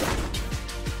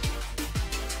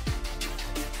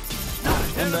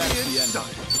 And that's the end of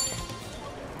it.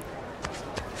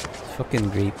 It's fucking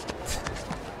great.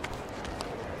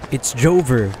 It's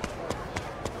Jover.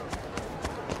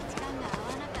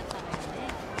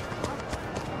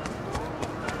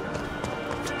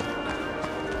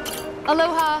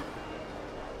 Aloha.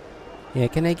 Yeah,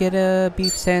 can I get a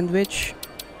beef sandwich?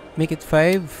 Make it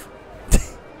 5.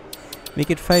 Make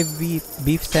it 5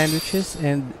 beef sandwiches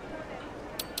and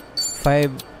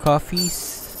 5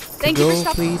 coffees. Thank you for Go,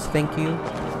 stopping. please. Thank you.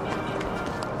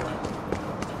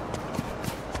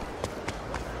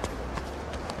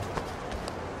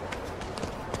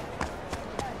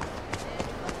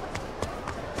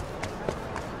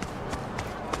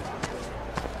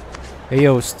 Hey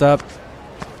yo, stop.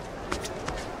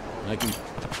 I can.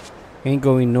 Ain't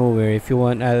going nowhere. If you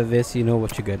want out of this, you know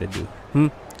what you gotta do.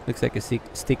 Looks like a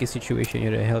sticky situation here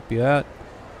to help you out.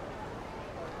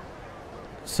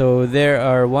 So there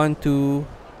are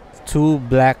two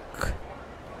black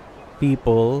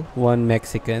people, one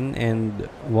Mexican and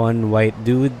one white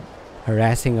dude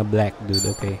harassing a black dude.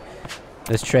 Okay,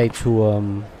 let's try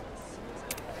to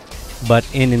butt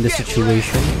in the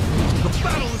situation. The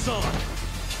battle is on.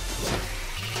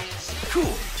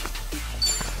 Cool.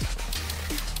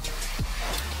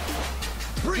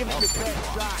 Bring it your best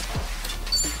shot.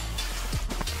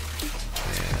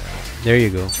 There you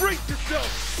go. Brace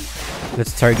yourself.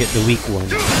 Let's target the weak one.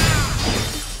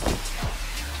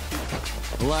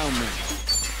 Allow me.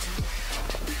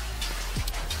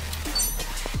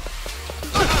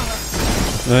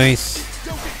 Nice.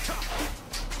 Don't get caught.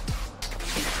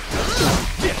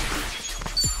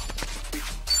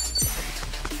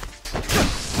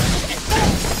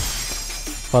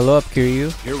 Follow up,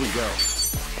 Kiryu. Here we go.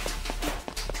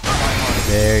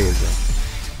 There you go.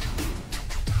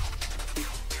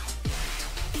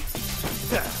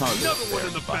 Another one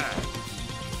in the bag.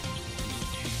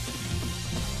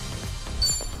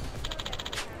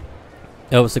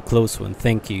 That was a close one.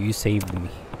 Thank you. You saved me.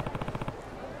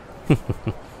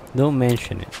 Don't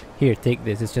mention it. Here, take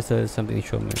this. It's just something to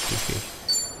show my appreciation.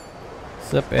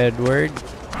 What's up, Edward?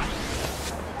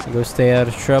 Go stay out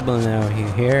of trouble now. You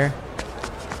here?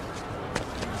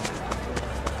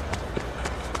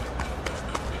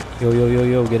 Yo, yo, yo,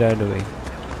 yo. Get out of the way.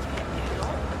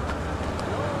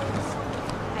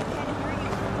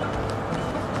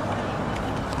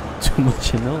 Too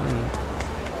much annoying.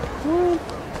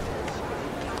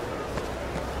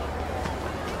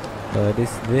 What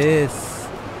is this?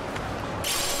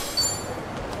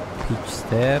 Peach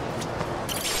step.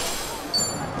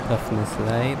 Toughness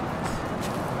light.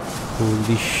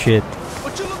 Holy shit.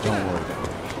 What you looking Don't at? worry about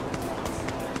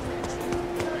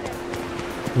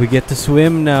me. We get to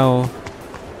swim now.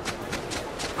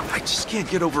 I just can't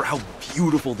get over how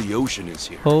beautiful the ocean is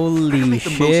here. I Holy gotta make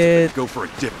the most of it. shit. Go for a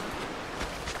dip.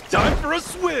 Time for a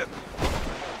swim.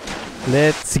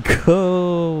 Let's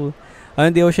go.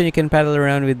 On the ocean, you can paddle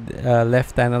around with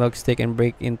left analog stick and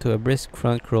break into a brisk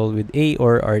front crawl with A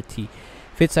or RT.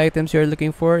 Fits items you're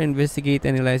looking for. Investigate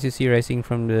any lights you see rising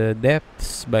from the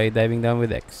depths by diving down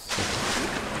with X.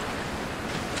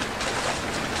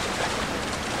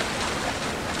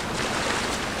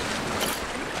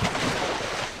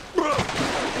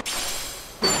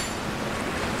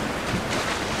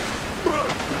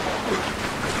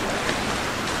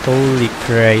 Holy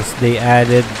Christ, they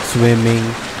added swimming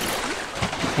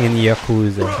in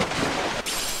Yakuza.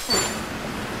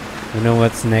 You know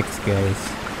what's next, guys?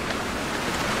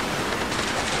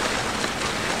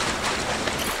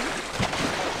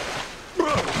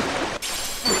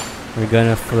 We're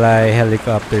gonna fly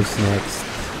helicopters next.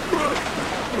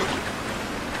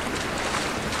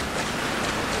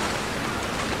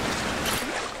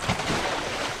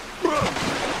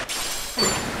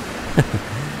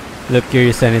 Look,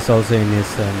 Kiryu-san is also in his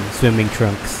swimming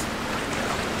trunks.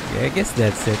 Yeah, I guess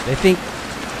that's it. I think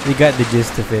we got the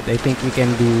gist of it. I think we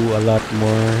can do a lot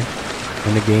more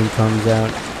when the game comes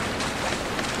out.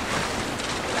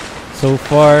 So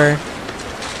far,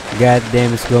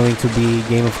 goddamn, it's going to be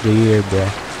Game of the Year,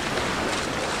 bruh.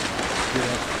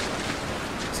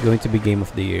 It's going to be Game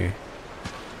of the Year.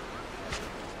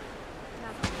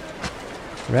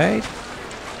 Right?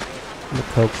 Look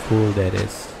how cool that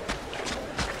is.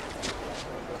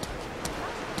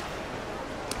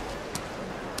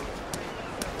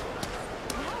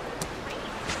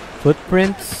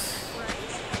 Footprints?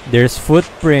 There's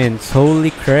footprints,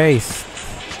 holy Christ.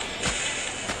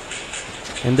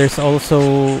 And there's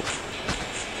also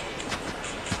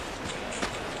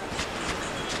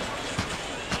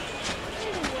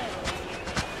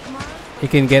you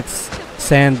can get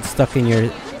sand stuck in your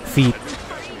feet.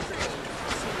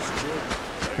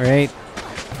 Right?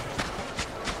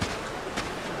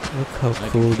 Look how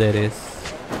cool that is.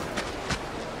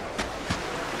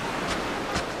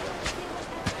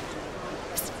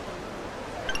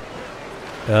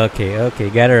 Okay, okay,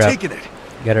 get her up. Taking it.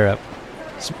 Get her up.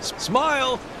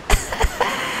 Smile.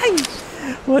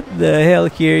 What the hell?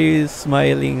 Kiryu is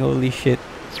smiling. Holy shit.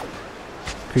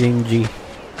 Cringy.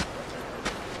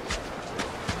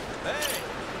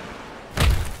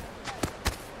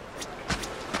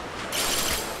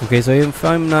 Okay, so if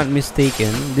I'm not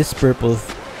mistaken, this purple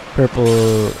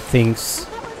things,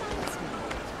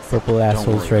 purple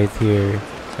assholes right here,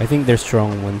 I think they're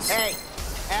strong ones. Hey,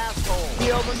 asshole!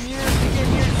 Feel the music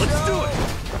in your Let's do soul. it.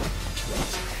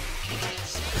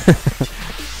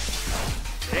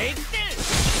 Take this.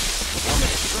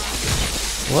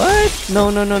 What? No,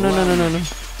 no, no, no, no, no, no, no.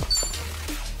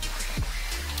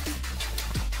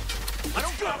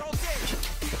 Let's go.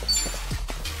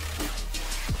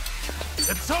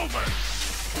 It's over.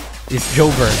 It's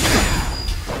Jover.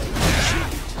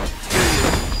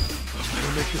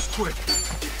 Better make this quick.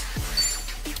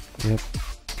 Yep.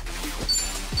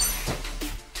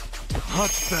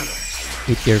 Much better.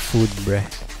 Eat your food, bruh.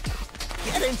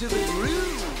 Get into the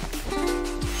groove.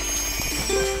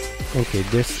 Okay,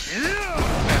 there's...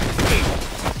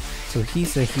 So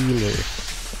he's a healer.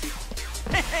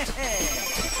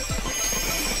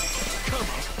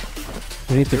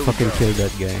 We need to fucking kill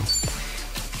that guy.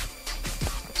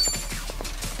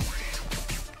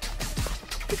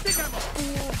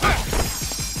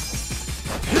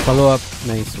 Follow up.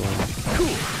 Nice one.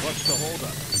 Cool. What's the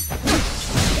holdup?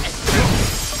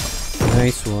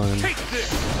 Nice one. Take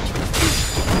this.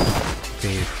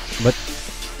 Okay, but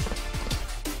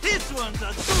This one's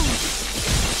a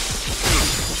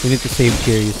boost. we need to save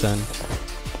Kiryu-san.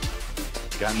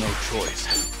 Got no choice.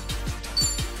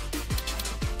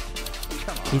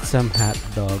 Eat some hot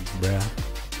dog, bruh.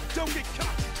 Don't get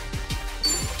caught.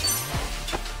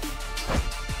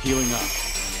 Healing up.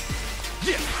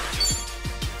 Yeah.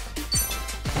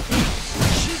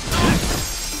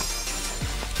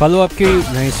 Follow up, Kiryu.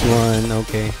 Nice one.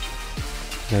 Okay.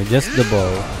 No, just the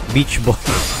ball. Beach ball.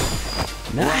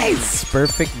 Nice.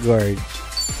 Perfect guard.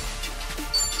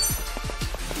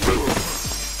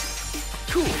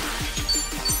 Cool.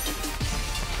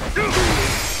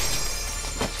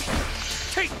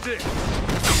 Take this.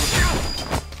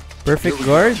 Perfect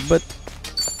guard, but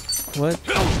what?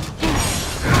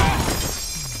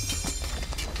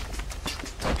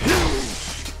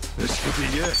 This could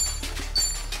be it.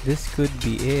 This could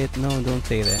be it. No, don't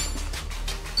say that.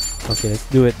 Okay, let's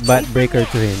do it. Bat breaker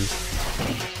to him.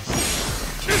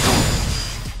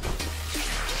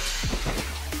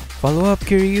 Follow up,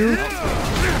 Kiryu.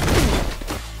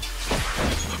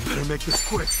 Better make this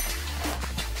quick.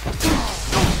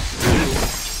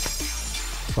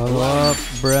 Follow up,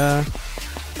 bruh.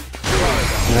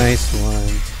 Nice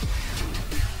one.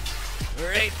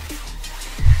 Alright.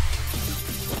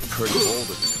 Pretty bold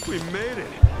of it. We made it.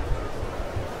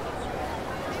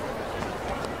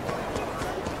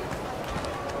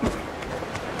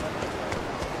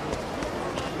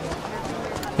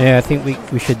 Yeah, I think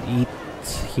we should eat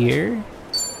here.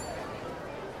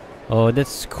 Oh,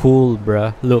 that's cool,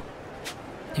 bruh. Look,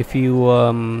 if you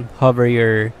hover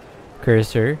your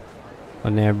cursor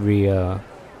on every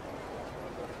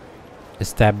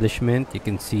establishment. You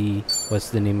can see what's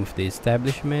the name of the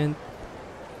establishment,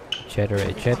 etc.,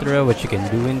 etc. What you can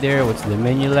do in there. What's the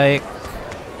menu like?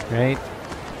 Right?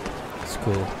 It's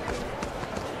cool.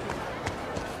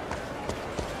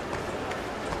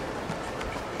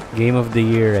 Game of the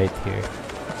year right here.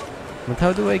 But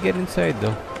how do I get inside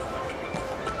though?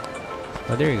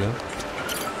 Oh, there you go.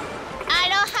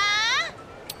 Aloha!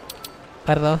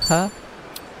 Aloha.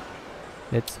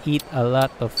 Let's eat a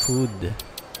lot of food.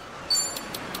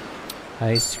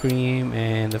 Ice cream,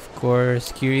 and of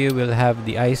course Kiryu will have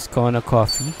the iced Kona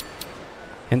coffee,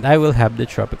 and I will have the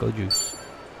tropical juice.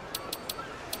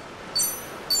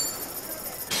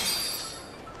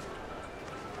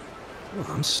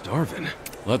 Oh, I'm starving.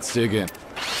 Let's dig in.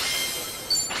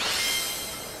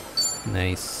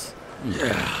 Nice.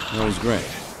 Yeah, that was great.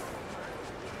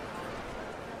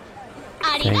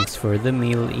 Thanks for the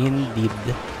meal indeed.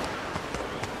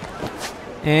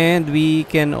 And we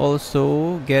can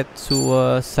also get to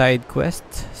a side quest,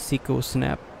 Sicko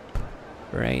Snap,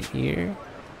 right here.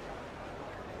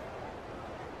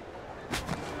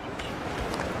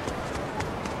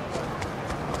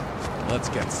 Let's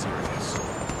get serious.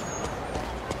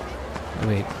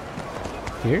 Wait,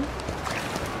 here?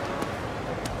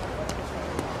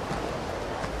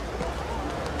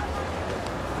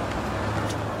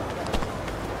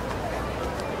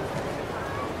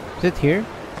 Is it here?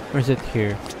 Or is it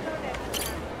here?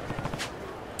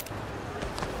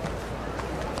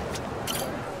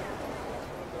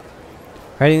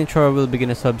 Riding the troll will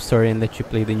begin a sub-story and let you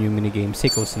play the new minigame,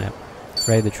 Sicko Snap.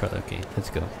 Ride the troll. Okay,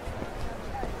 let's go.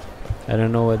 I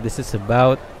don't know what this is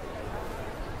about.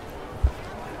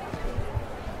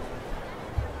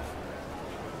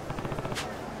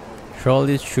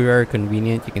 Trolleys sure are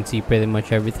convenient. You can see pretty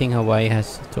much everything Hawaii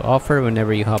has to offer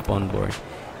whenever you hop on board.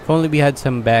 If only we had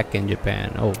some back in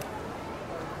Japan. Oh.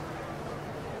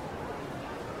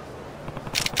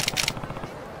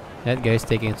 That guy's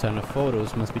taking a ton of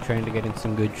photos. Must be trying to get in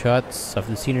some good shots of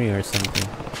the scenery or something.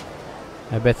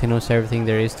 I bet he knows everything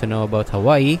there is to know about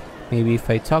Hawaii. Maybe if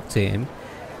I talk to him,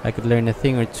 I could learn a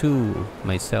thing or two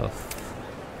myself.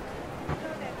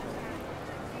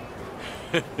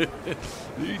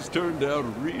 These turned out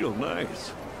real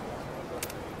nice.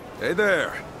 Hey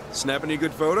there. Snap any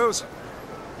good photos?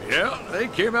 Yeah, they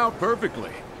came out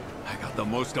perfectly. I got the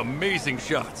most amazing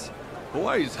shots.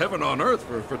 Hawaii's heaven on earth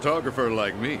for a photographer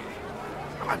like me.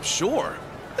 I'm sure.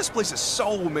 This place has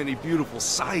so many beautiful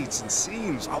sights and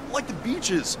scenes. I like the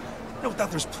beaches. No doubt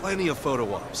there's plenty of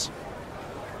photo ops.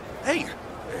 Hey,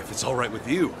 if it's all right with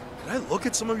you, can I look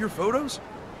at some of your photos?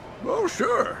 Oh,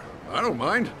 sure. I don't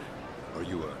mind. Are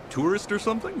you a tourist or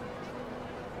something?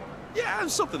 Yeah,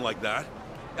 something like that.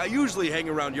 I usually hang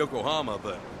around Yokohama,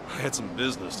 but I had some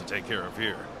business to take care of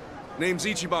here. Name's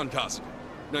Ichiban Kasuga.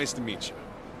 Nice to meet you.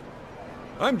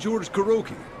 I'm George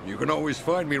Kuroki. You can always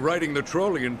find me riding the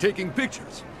trolley and taking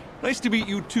pictures. Nice to meet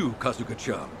you too,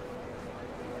 Kasuga-chan.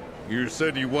 You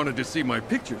said you wanted to see my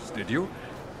pictures, did you?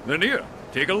 Then here,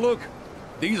 take a look.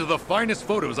 These are the finest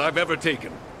photos I've ever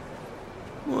taken.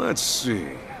 Let's see.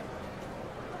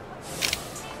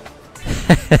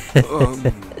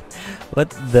 What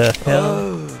the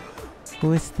hell?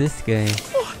 Who is this guy?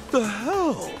 What the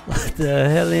hell? What the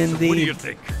hell indeed? What do you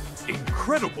think?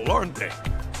 Incredible, aren't they?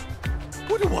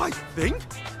 What do I think?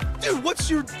 Dude, what's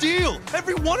your deal?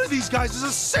 Every one of these guys is a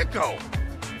sicko!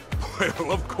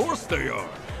 Well, of course they are.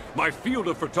 My field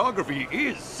of photography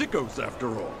is sickos, after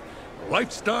all.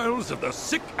 Lifestyles of the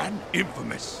sick and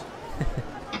infamous.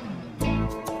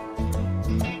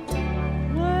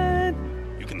 What?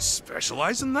 You can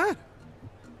specialize in that?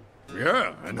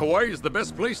 Yeah, and Hawaii is the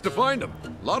best place to find them.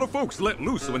 A lot of folks let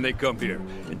loose when they come here,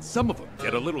 and some of them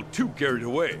get a little too carried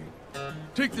away.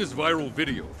 Take this viral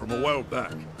video from a while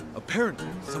back. Apparently,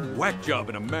 some whack job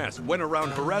in a mask went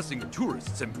around harassing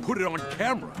tourists and put it on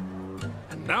camera.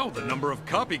 And now the number of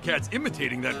copycats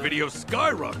imitating that video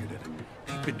skyrocketed.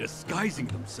 They've been disguising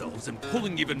themselves and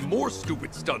pulling even more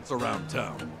stupid stunts around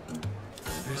town.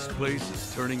 This place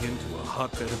is turning into a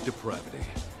hotbed of depravity.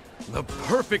 The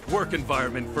perfect work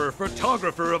environment for a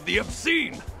photographer of the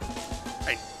obscene!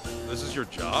 Hey, this is your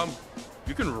job?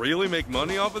 You can really make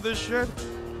money off of this shit?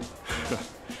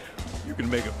 You can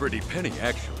make a pretty penny,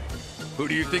 actually. Who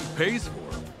do you think pays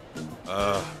for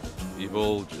them?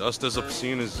 People just as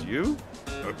obscene as you?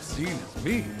 Obscene as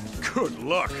me? Good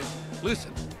luck!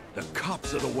 Listen, the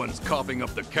cops are the ones coughing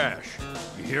up the cash.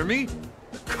 You hear me?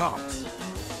 The cops.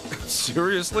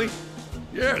 Seriously?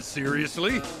 Yeah,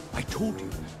 seriously. I told you,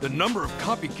 the number of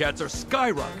copycats are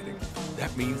skyrocketing.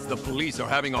 That means the police are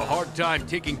having a hard time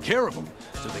taking care of them,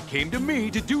 so they came to me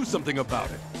to do something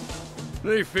about it.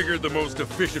 They figured the most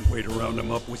efficient way to round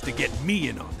them up was to get me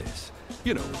in on this.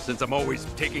 You know, since I'm always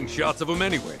taking shots of them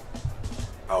anyway.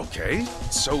 Okay,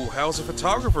 so how's a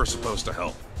photographer supposed to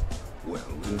help? Well,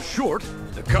 in short,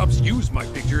 the cops use my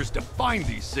pictures to find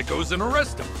these sickos and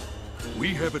arrest them.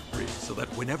 We have it rigged so that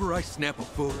whenever I snap a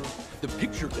photo, the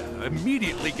picture data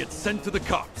immediately gets sent to the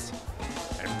cops.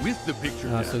 And with the picture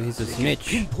data, so he's a they snitch.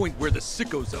 can pinpoint where the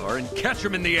sickos are and catch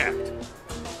them in the act.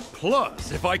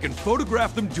 Plus, if I can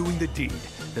photograph them doing the deed,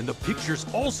 then the pictures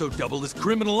also double as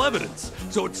criminal evidence.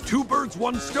 So it's 2 birds,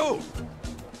 1 stone.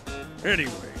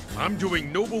 Anyway, I'm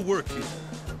doing noble work here.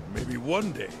 Maybe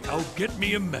one day I'll get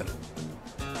me a medal.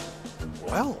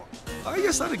 Well, I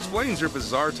guess that explains your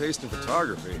bizarre taste in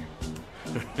photography.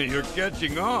 You're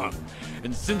catching on.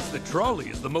 And since the trolley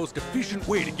is the most efficient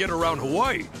way to get around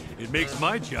Hawaii, it makes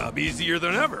my job easier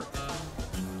than ever.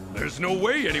 There's no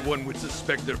way anyone would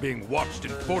suspect they're being watched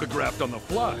and photographed on the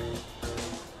fly.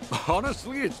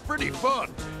 Honestly, it's pretty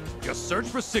fun. Just search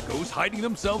for sickos hiding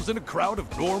themselves in a crowd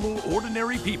of normal,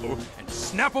 ordinary people and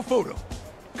snap a photo.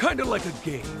 Kinda like a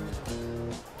game.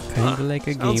 Kinda like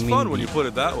a game. Sounds fun when you put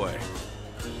it that way.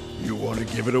 You want to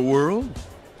give it a whirl?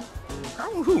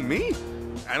 Oh, who, me?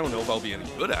 I don't know if I'll be any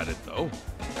good at it, though.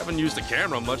 Haven't used a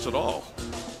camera much at all.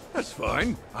 That's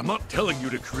fine. I'm not telling you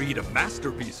to create a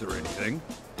masterpiece or anything.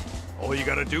 All you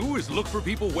gotta do is look for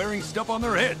people wearing stuff on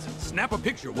their heads and snap a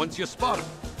picture once you spot them.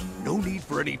 No need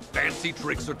for any fancy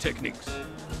tricks or techniques.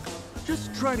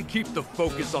 Just try to keep the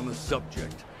focus on the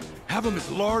subject. Have them as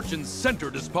large and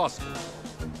centered as possible.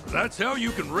 That's how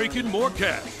you can rake in more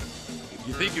cash. If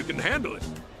you think you can handle it,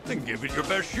 then give it your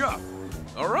best shot.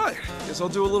 All right, guess I'll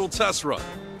do a little test run.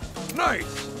 Nice!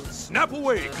 Snap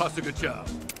away, Kasuga-chan.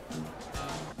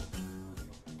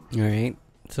 Alright,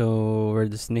 so we're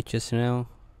the snitches now.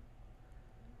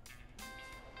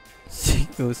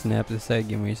 Sicko snap the side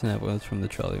game where you snap oils from the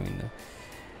trolley window.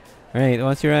 Alright,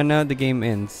 once you run out, the game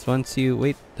ends. Once you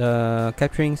wait,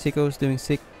 capturing sickos doing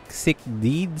sick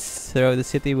deeds throughout the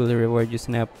city will reward you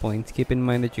snap points. Keep in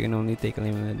mind that you can only take a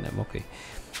limited number. Okay.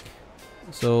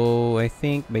 So I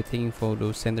think by taking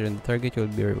photos centered on the target, you'll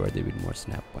be rewarded with more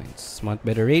snap points. Want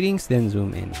better ratings? Then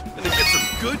zoom in. And to get some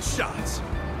good shots.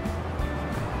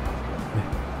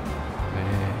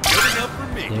 Good enough for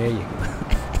me. There you go.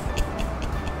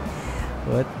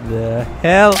 What the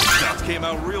hell? Shots came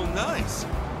out real nice.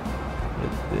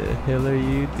 What the hell are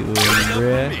you doing, Good enough for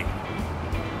bruh? me.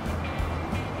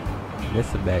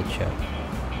 That's a bad shot.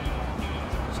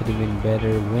 Should have been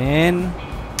better when...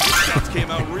 Shots came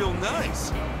out real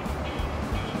nice.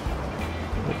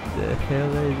 What the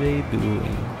hell are they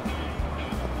doing?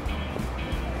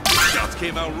 Shots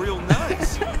came out real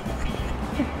nice.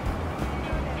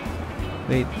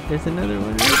 Wait, there's another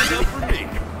one. Good enough for me.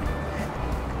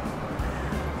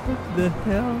 What the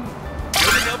hell?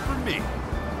 Good enough for me.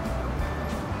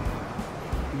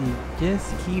 You just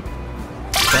keep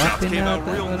Shots popping came out out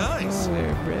real of nice.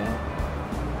 nowhere, bruh.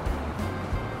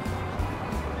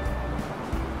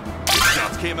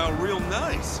 Shots came out real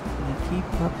nice. You keep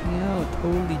popping out.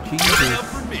 Holy Good Jesus. enough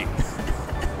for me.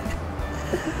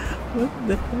 What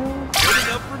the hell? Good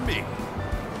enough for me.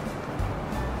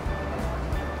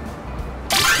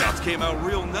 Shots came out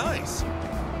real nice.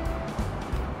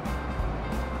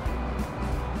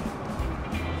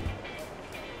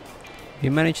 If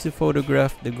you manage to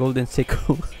photograph the golden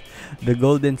Seiko, the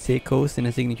golden Seikos in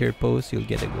a signature pose, you'll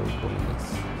get a gold bonus.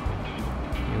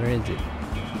 Where is it?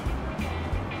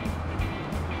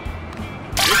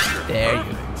 There you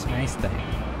go. It's nice time.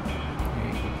 There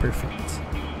you go. Perfect.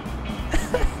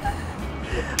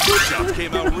 Shots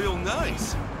came out real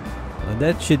nice. Well,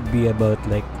 that should be about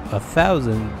like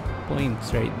 1,000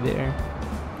 points right there.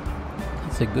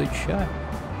 That's a good shot.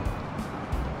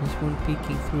 This one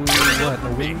peeking through what?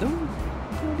 A window?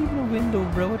 Not even a window,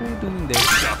 bro. What are you doing there?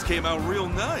 Shots came out real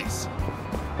nice.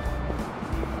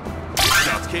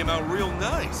 Shots came out real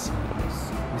nice.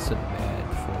 This is a bad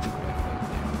photograph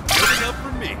right Good enough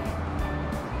for me.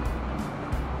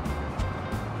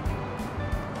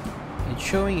 there. It's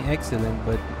showing excellent,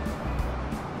 but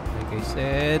like I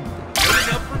said, Good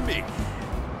enough for me.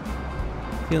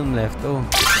 film left. Oh,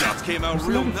 Shots came out there's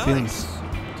a real lot of nice.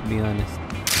 films, to be honest.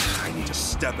 I need to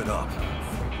step it up.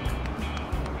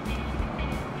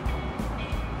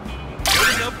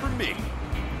 Good enough for me.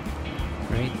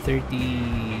 Right,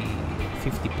 30,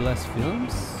 50 plus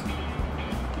films.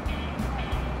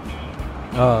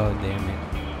 Oh, damn it.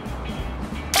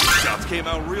 Shots came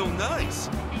out real nice.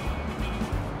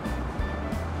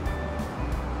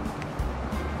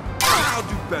 I'll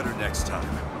do better next time.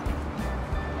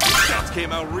 Shots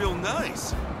came out real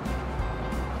nice.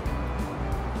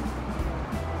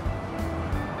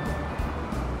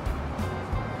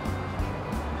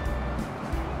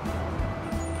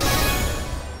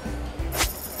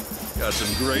 Got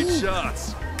some great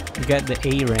shots. You got the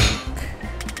A rank.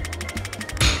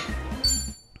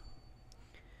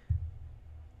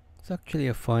 It's actually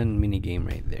a fun mini game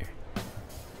right there.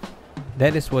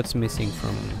 That is what's missing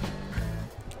from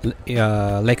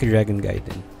Like a Dragon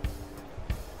Gaiden.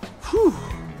 Whew!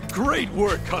 Great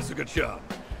work, Kasuga-chan.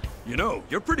 You know,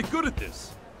 you're pretty good at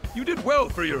this. You did well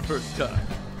for your first time.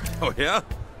 Oh yeah?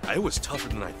 I was tougher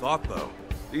than I thought, though.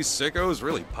 These sickos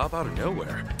really pop out of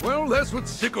nowhere. Well, that's what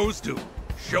sickos do.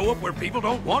 Show up where people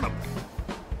don't want them.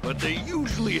 But they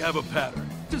usually have a pattern,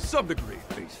 to some degree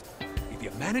at least. If you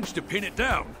manage to pin it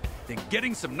down, then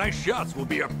getting some nice shots will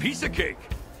be a piece of cake.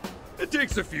 It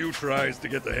takes a few tries to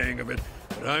get the hang of it,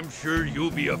 but I'm sure you'll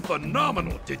be a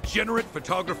phenomenal degenerate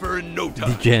photographer in no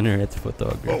time. Degenerate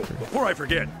photographer. Oh, before I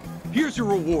forget, here's your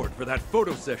reward for that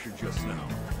photo session just now.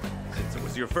 Since it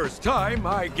was your first time,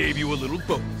 I gave you a little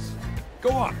bonus. Go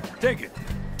on, take it.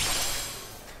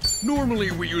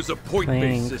 Normally we use a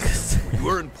point-based system where you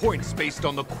earn points based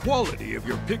on the quality of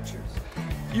your pictures.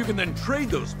 You can then trade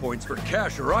those points for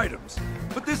cash or items,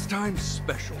 but this time's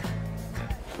special.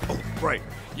 Oh, right.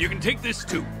 You can take this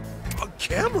too. A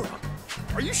camera?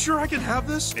 Are you sure I can have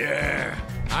this? Yeah,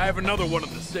 I have another one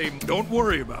of the same. Don't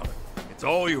worry about it. It's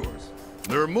all yours.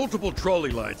 There are multiple trolley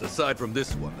lines aside from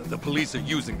this one that the police are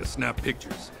using to snap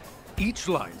pictures. Each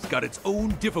line's got its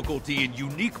own difficulty and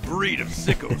unique breed of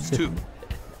sickos too.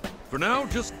 For now,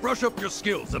 just brush up your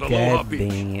skills at Aloha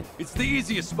Beach. It's the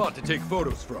easiest spot to take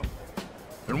photos from.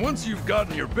 And once you've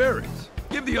gotten your bearings,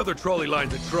 give the other trolley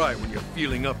lines a try when you're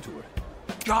feeling up to it.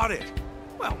 Got it.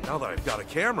 Well, now that I've got a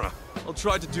camera, I'll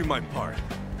try to do my part.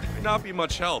 May not be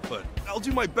much help, but I'll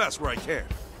do my best where I can.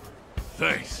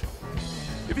 Thanks.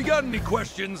 If you got any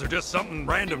questions or just something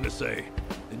random to say,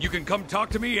 then you can come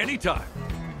talk to me anytime.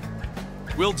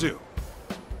 Will do.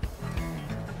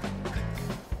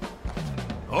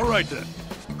 All right then.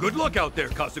 Good luck out there,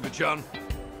 Kasuga-chan.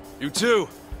 You too.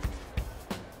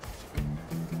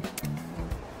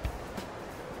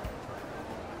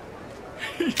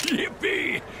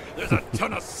 Yippee! There's a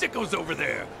ton of sickos over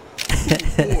there.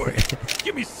 Ooh, boy,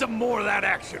 give me some more of that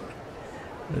action.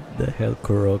 What the hell,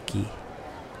 Kuroki?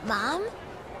 Mom?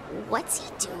 What's he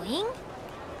doing?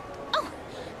 Oh,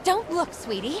 don't look,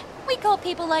 sweetie. We call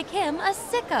people like him a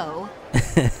sicko.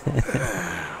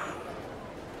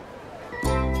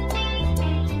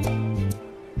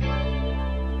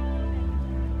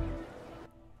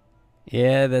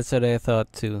 Yeah, that's what I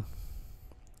thought too.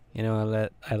 You know,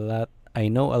 I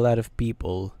know a lot of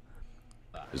people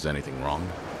Is anything wrong?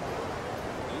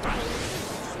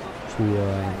 who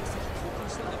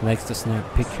likes to snap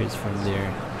pictures from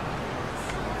their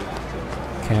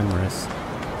cameras.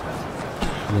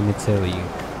 Let me tell you,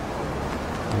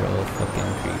 they're all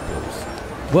fucking creepos.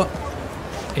 What?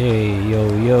 Hey,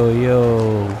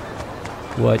 yo.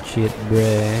 Watch it,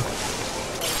 bruh.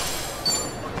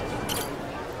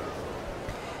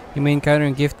 You may encounter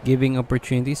gift-giving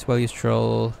opportunities while you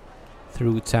stroll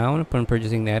through town. Upon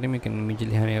purchasing the item, you can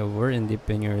immediately hand it over and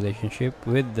deepen your relationship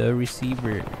with the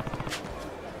receiver.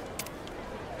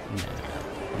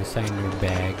 Designer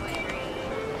bag.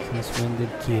 Since when did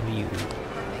kiryu?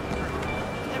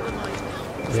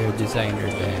 They're designer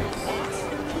bags.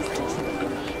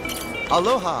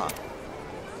 Aloha!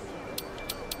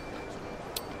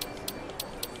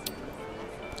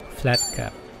 Flat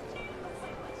cap.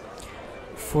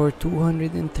 For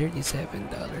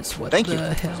 $237. What Thank the you.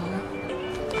 hell?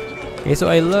 Okay, so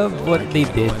I love what they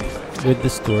did with the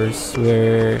stores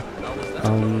where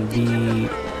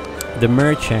the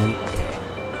merchant,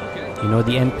 you know,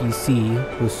 the NPC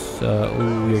who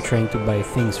you're trying to buy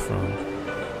things from,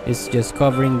 is just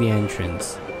covering the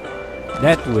entrance.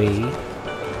 That way,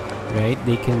 right?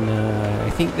 They can. I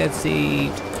think that's a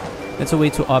way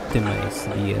to optimize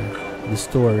the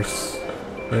stores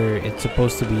where it's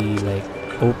supposed to be like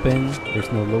open.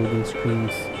 There's no loading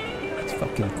screens. It's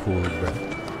fucking cool, bro.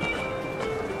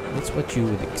 That's what you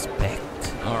would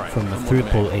expect from a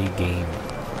AAA game.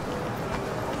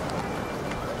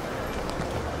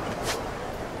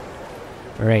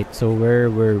 Alright, so where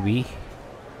were we?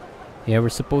 Yeah, we're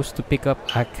supposed to pick up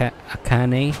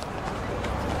Akane.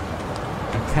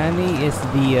 Akane is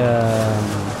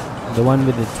the one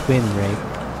with the twin, right?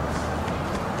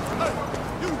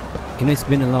 You know, it's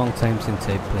been a long time since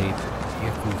I played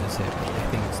Yakuza 7. I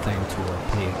think it's time to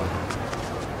play again.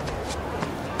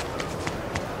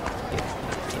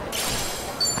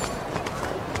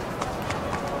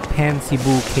 Pansy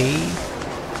bouquet.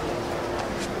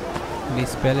 They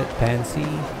spell it pansy,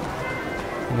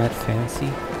 not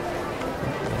fancy.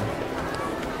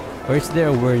 Or is there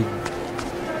a word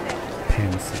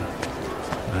pansy?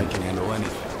 I can handle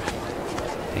anything.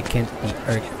 They can't be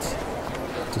irked.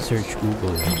 to search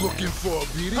Google. You looking for a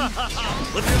beating? Find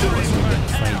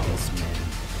this man.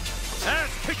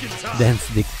 Dance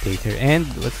Dictator. And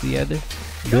what's the other?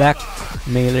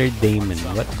 Blackmailer Damon.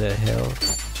 What the hell?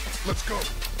 Let's go.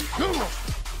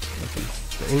 Okay.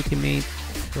 The ultimate.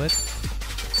 What?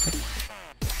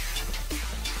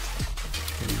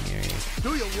 Do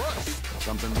you rush?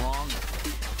 Something wrong?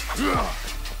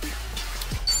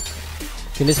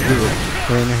 Okay, let's do it.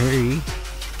 We're in a hurry.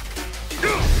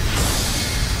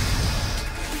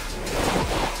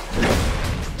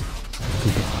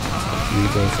 You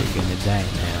guys are gonna die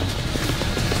now.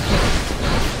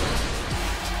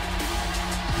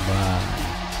 Bye.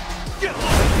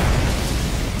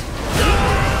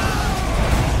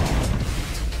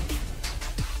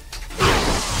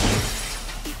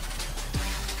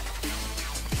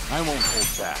 I won't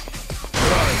hold back.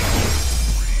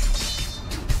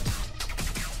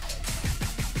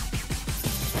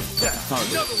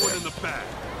 Another one in the back.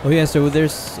 Oh yeah, so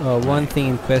there's one thing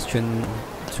in question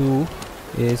too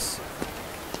is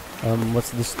what's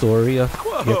the story of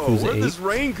Whoa, Yakuza where'd 8? this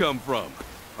rain come from?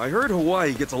 I heard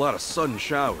Hawaii gets a lot of sudden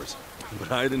showers,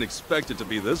 but I didn't expect it to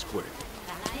be this quick.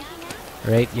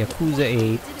 Right, Yakuza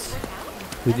 8.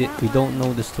 We don't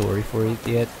know the story for it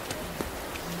yet,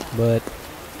 but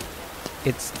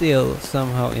it still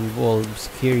somehow involves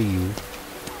Kiryu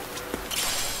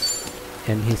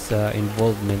and his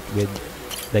involvement with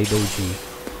Daidoji,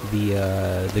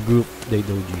 the group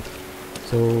Daidoji.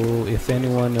 So if any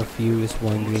one of you is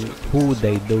wondering who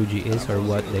Daidoji is or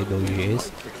what Daidoji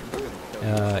is,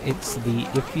 it's the,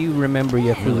 if you remember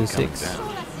Yakuza 6,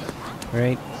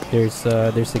 right? There's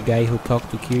a guy who talked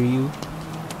to Kiryu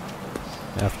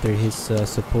after his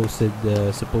supposed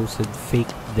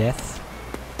fake death,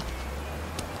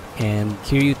 and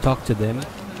Kiryu talked to them.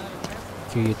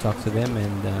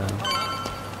 And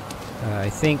I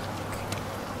think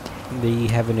they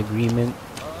have an agreement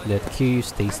that Kiryu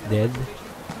stays dead.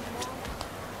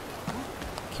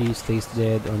 Kiryu stays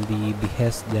dead on the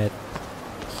behest that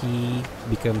he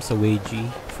becomes a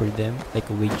wagey for them, like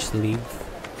a wage slave.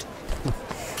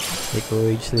 Like a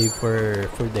wage slave for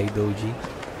Daidoji.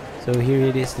 So here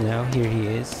it is now. Here he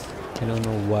is. I don't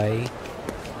know why,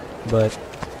 but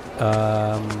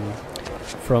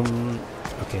from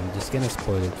okay, I'm just gonna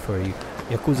spoil it for you.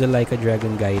 Yakuza Like a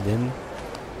Dragon Gaiden.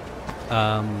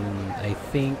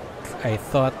 I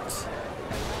thought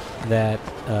that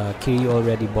Kiryu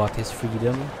already bought his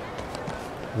freedom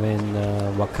when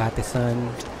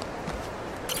Wakate-san.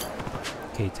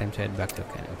 Okay, time to head back to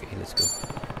Okinawa. Okay, let's go.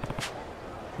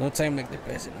 No time like the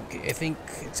present. Okay, I think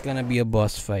it's gonna be a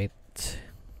boss fight.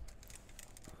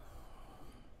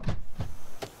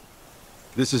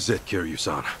 This is it,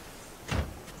 Kiryu-san.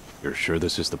 You're sure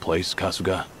this is the place,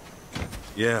 Kasuga?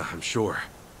 Yeah, I'm sure.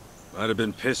 Might have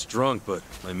been pissed drunk, but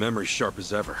my memory's sharp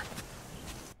as ever.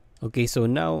 Okay, so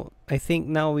now I think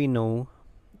now we know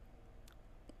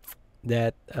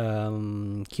that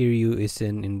Kiryu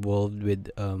isn't involved with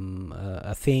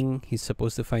a thing. He's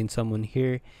supposed to find someone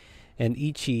here, and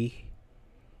Ichi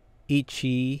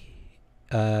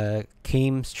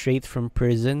came straight from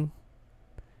prison.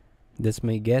 That's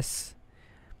my guess.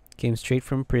 Came straight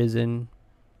from prison,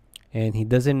 and he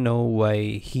doesn't know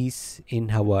why he's in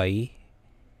Hawaii.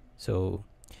 So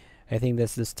I think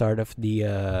that's the start of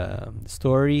the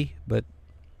story, but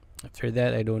after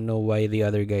that I don't know why the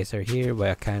other guys are here,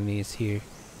 why Akane is here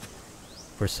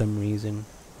for some reason.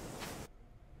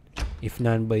 If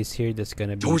Nanba is here, that's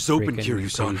gonna be Doors open, freaking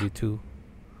Kiryu-san. crazy too.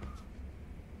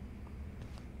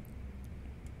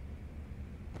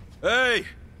 Hey!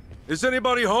 Is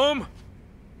anybody home?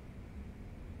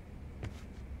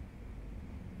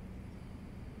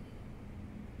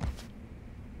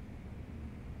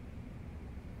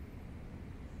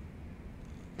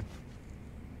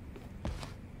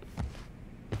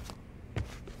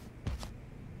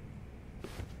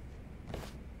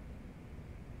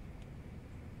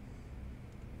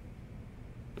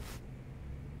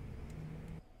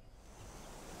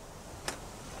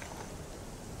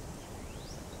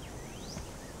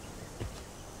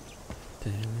 The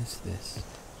hell is this?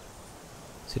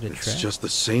 Is it a It's trap? just the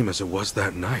same as it was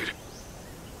that night.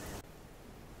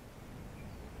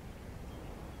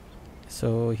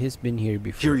 So he's been here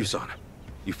before. Kiryu-san,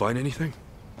 you find anything?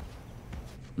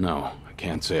 No, I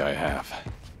can't say I have.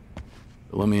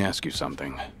 But let me ask you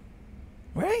something.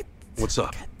 Right? What's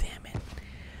up? God damn it.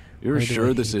 You're Why do sure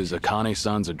I this hate is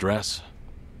Akane-san's address?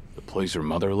 The place her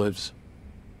mother lives?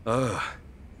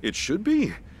 It should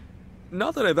be.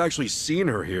 Not that I've actually seen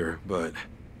her here, but...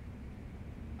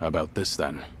 How about this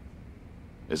then?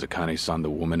 Is Akane-san the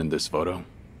woman in this photo?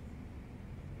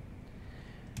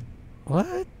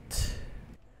 What?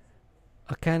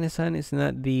 Akane-san is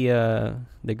not the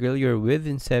girl you're with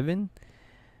in 7?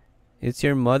 It's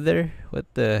your mother? What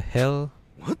the hell?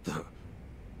 What the?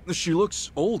 She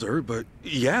looks older, but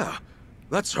yeah,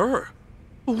 that's her.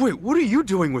 Wait, what are you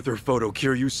doing with her photo,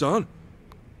 Kiryu-san?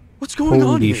 What's going on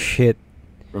Holy here? shit.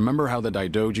 Remember how the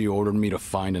Daidoji ordered me to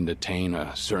find and detain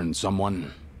a certain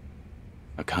someone?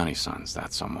 Akane-san's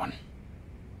that someone.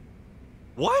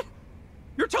 What?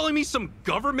 You're telling me some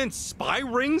government spy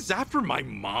rings after my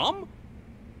mom?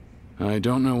 I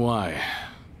don't know why,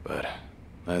 but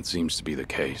that seems to be the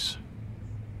case.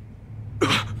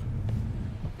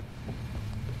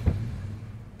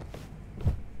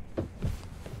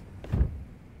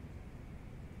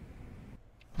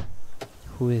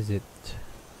 Who is it?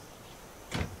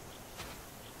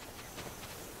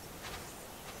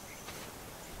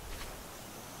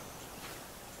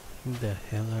 Who the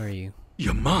hell are you?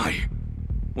 Yamai?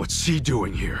 What's he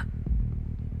doing here?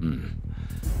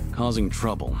 Causing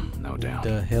trouble, no doubt.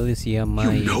 The hell is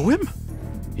Yamai? You know him?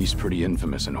 He's pretty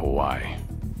infamous in Hawaii,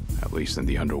 at least in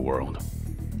the underworld.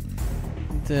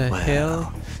 The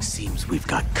hell? Seems we've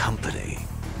got company.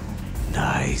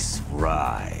 Nice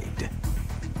ride.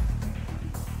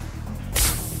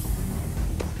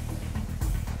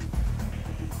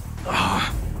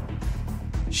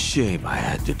 Shame I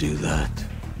had to do that.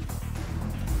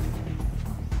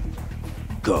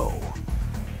 Go.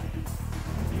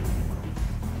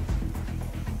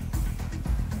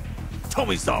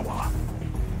 Tomizawa.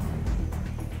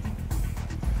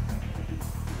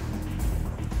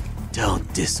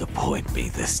 Don't disappoint me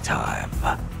this time.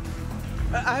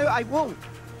 I won't.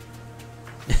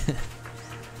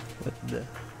 What the?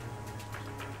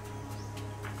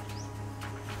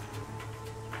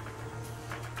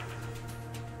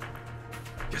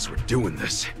 Guess we're doing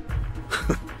this.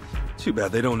 Too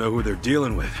bad they don't know who they're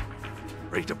dealing with.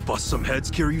 Ready to bust some heads,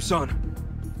 Kiryu-san?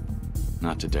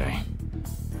 Not today.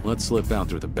 Let's slip out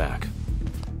through the back.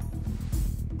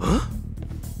 Huh?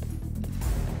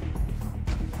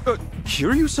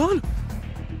 Kiryu-san?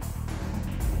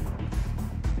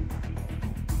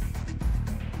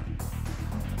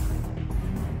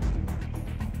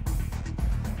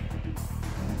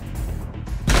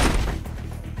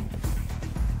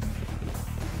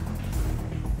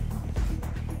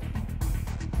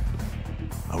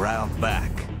 Around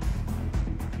back.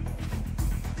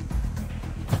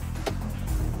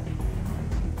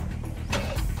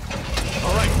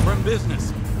 All right, we're in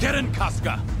business. Get in,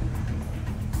 Casca.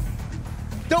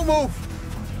 Don't move.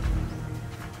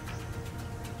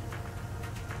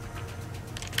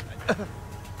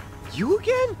 You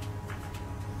again?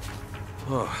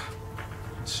 Oh,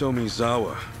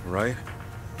 Tomizawa, right?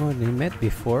 Oh, they met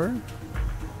before?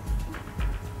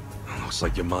 Looks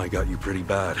like Yamai got you pretty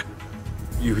bad.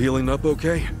 You healing up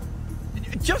okay?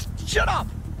 Just shut up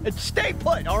and stay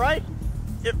put, all right?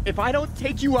 If I don't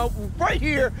take you out right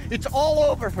here, it's all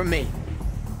over for me.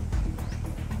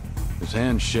 His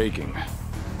hand's shaking.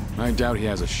 I doubt he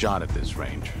has a shot at this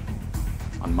range.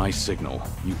 On my signal,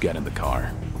 you get in the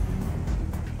car.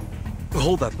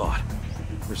 Hold that thought.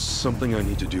 There's something I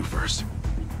need to do first.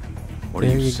 What What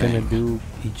are you you saying? gonna do,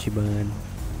 Ichiban?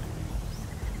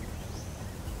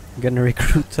 Gonna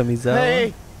recruit Tomizawa?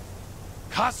 Hey,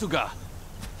 Kasuga!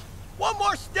 one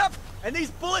more step and these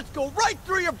bullets go right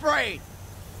through your brain.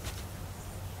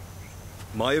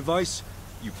 My advice?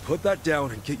 You put that down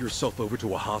and get yourself over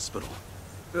to a hospital.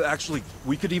 Actually,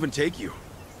 we could even take you.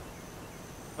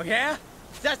 Oh yeah?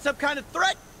 Is that some kind of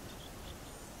threat?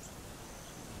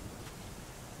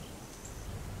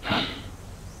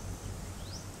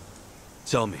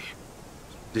 Tell me,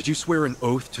 did you swear an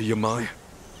oath to Yamai?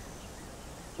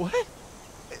 What?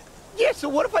 Yeah, so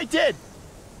what if I did?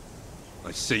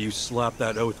 I say you slap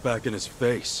that oath back in his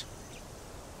face.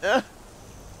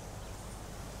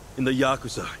 In the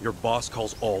Yakuza, your boss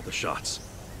calls all the shots,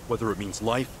 whether it means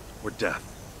life or death.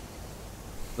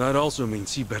 That also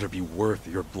means he better be worth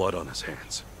your blood on his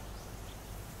hands.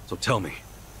 So tell me,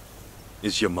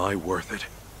 is Yamai worth it?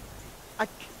 I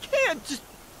can't just...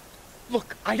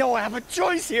 Look, I don't have a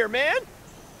choice here, man.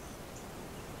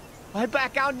 If I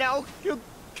back out now, he'll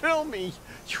kill me.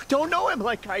 You don't know him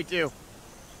like I do.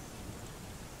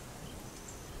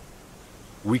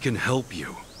 We can help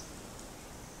you.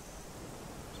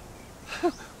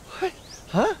 What?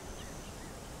 Huh?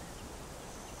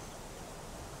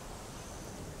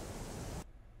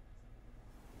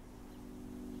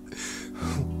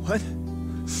 What?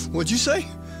 What'd you say?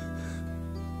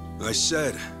 I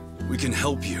said, we can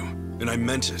help you, and I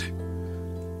meant it.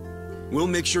 We'll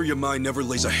make sure Yamai never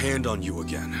lays a hand on you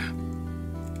again.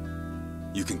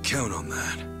 You can count on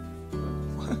that.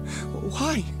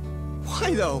 Why?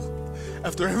 Why though?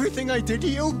 After everything I did to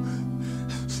you?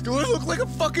 Do I look like a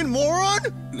fucking moron?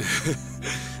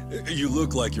 You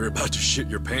look like you're about to shit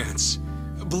your pants.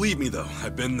 Believe me though,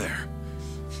 I've been there.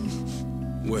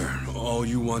 Where all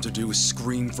you want to do is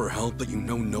scream for help, but you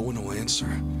know no one will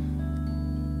answer.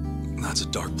 That's a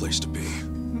dark place to be.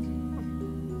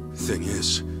 Thing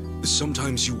is,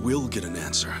 sometimes you will get an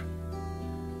answer.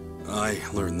 I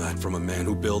learned that from a man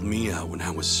who bailed me out when I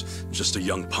was just a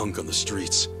young punk on the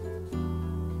streets.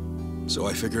 So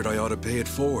I figured I ought to pay it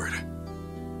forward.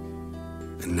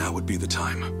 And now would be the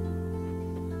time.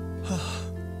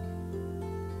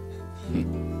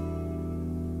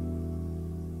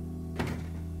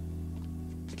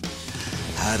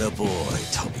 Attaboy,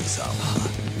 Tomizawa.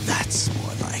 That's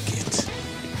more like it.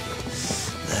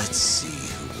 Let's see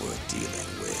who we're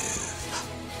dealing with.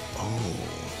 Oh,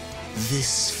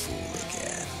 this fool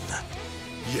again.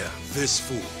 Yeah, this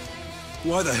fool.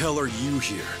 Why the hell are you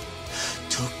here?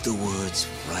 Took the words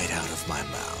right out of my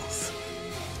mouth.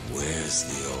 Where's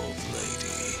the old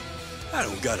lady? I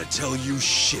don't gotta tell you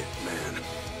shit, man.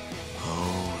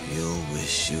 Oh, you'll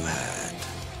wish you had.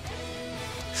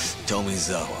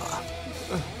 Tomizawa.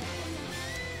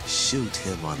 Shoot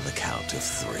him on the count of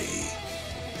 3.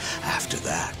 After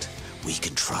that, we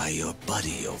can try your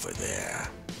buddy over there.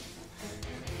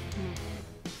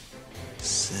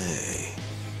 Say,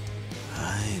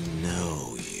 I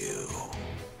know you.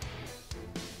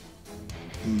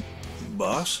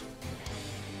 Boss?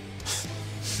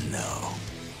 No,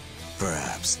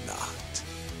 perhaps not.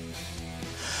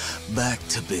 Back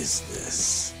to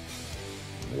business.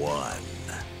 1.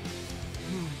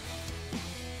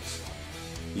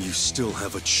 You still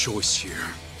have a choice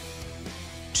here.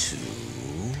 2.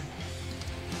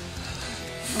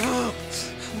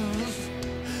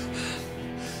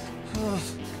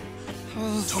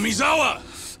 Tomizawa!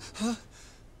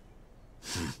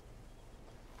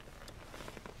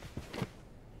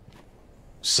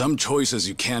 Some choices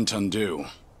you can't undo.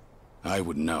 I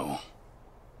would know.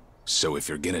 So if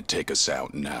you're gonna take us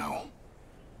out now,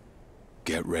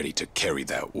 get ready to carry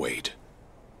that weight.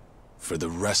 For the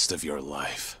rest of your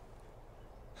life.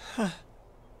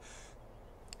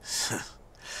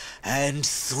 And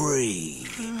 3.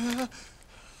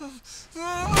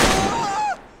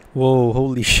 Whoa,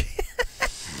 holy shit.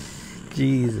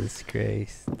 Jesus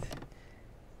Christ.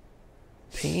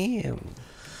 Damn.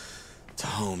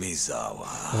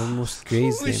 Tomizawa. Almost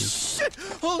grazed Holy him. shit!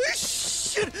 Holy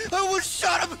shit! I almost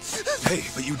shot him! Hey,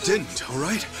 but you didn't,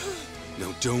 alright?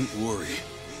 Now don't worry.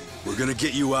 We're gonna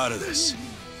get you out of this.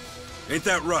 Ain't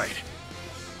that right?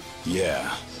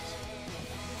 Yeah.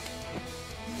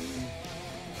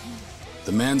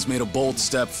 The man's made a bold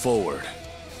step forward.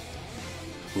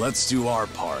 Let's do our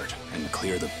part and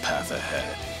clear the path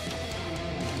ahead.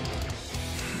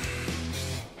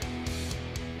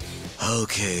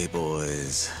 Okay,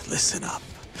 boys, listen up.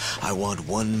 I want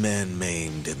one man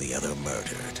maimed and the other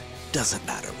murdered. Doesn't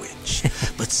matter which,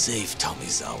 but save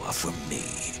Tomizawa from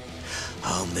me.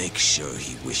 I'll make sure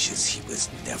he wishes he was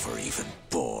never even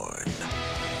born.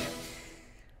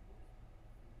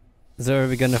 So are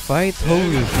we gonna fight?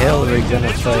 Holy hell, we're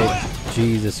gonna fight.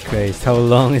 Jesus Christ, how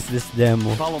long is this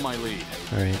demo? Follow my lead.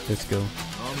 Alright, let's go.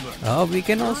 Oh, we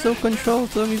can also control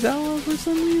Tomizawa for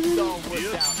some reason.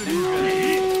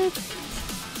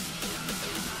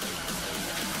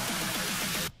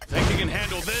 Think you can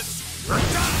handle this?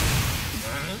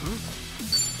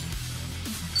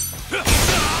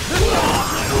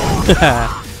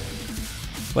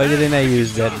 Why didn't I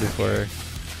use that before?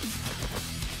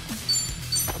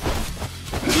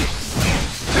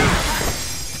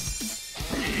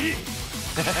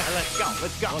 Let's go,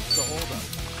 let's go. What's the holdup?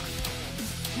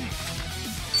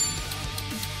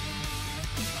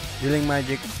 Dealing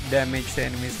magic damage to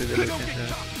enemies with the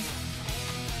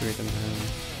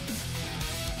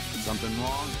Something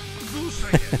wrong?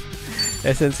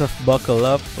 Essence of buckle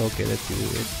up. Okay, let's do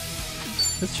it.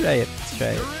 Let's try it. Let's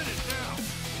try it.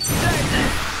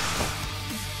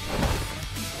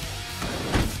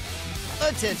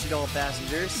 Attention all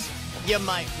passengers. You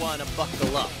might want to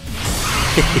buckle up.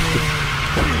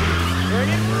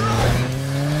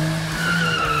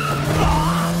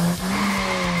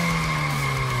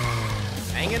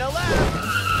 Hanging a left.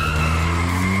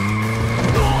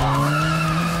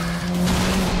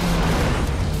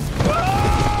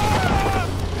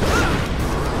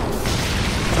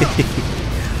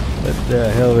 What the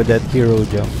hell with that hero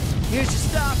jump? Here's your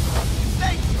stop.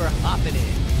 Thanks for hopping in.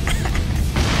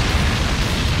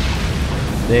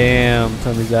 Damn,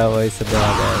 Tomizawa is a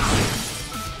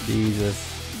badass. Jesus.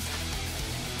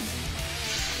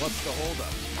 What's the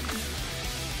holdup?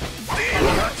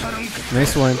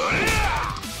 Nice one.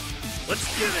 Let's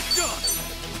get it done!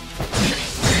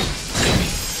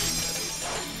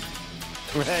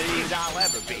 Ready as I'll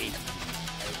ever be.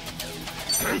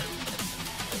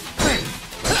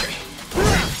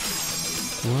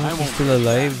 What? He's still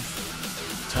alive?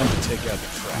 Time to take out the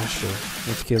trash. Sure.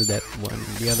 Let's kill that one.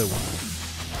 The other one.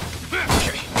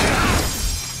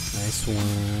 Nice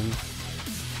one.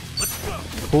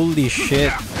 Holy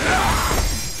shit.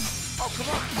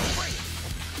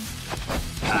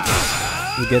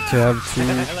 You get to have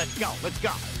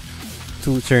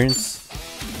two turns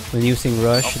when using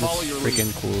rush. That's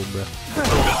freaking cool, bro.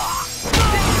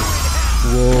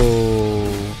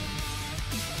 Whoa.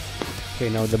 Okay,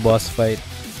 now the boss fight.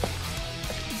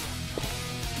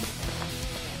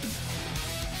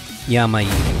 Yamai.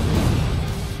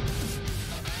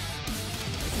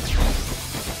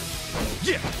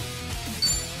 Yeah.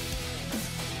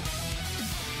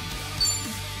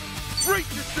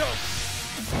 Brace yourself.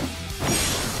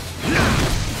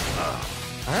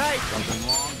 All right. Something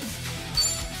wrong?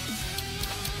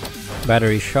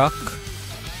 Battery shock.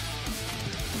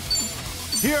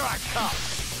 Here I come.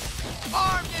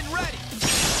 Armed and ready.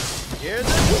 Here's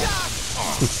the shock.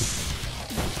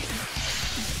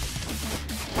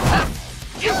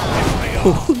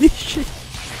 Holy shit.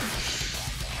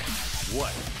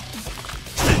 What?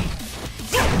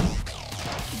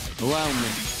 Allow me.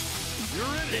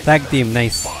 Tag team,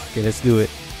 nice. Okay, let's do it.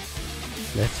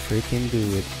 Let's freaking do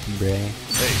it, bruh.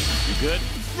 Hey, you good?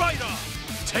 Right on.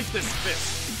 Take this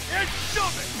fist and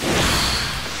shove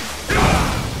it.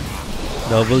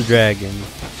 Double dragon.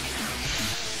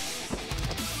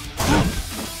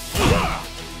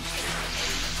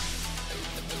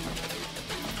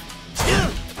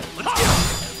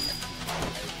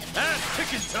 Ass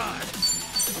kicking time.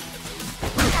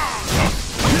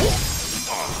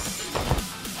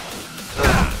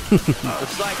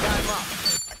 Looks like I'm up.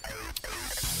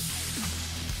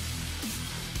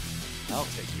 I'll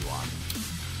take you on.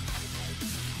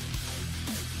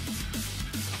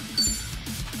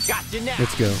 Got you now.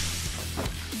 Let's go.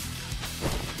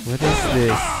 What is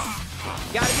this?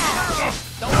 Gotta be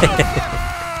careful.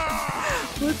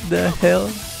 What the hell?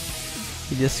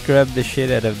 He just scrubbed the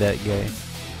shit out of that guy.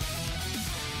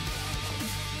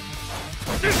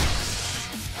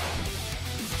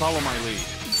 Follow my lead.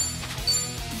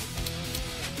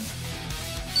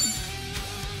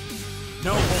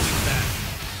 No holding back.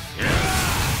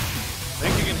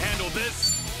 Think you can handle this?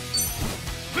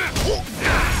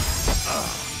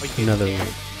 Another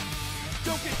one.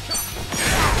 Don't get caught.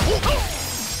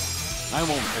 I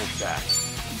won't hold back.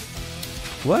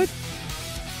 What?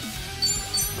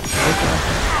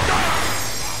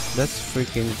 That's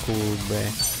freaking cool,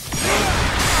 bruh.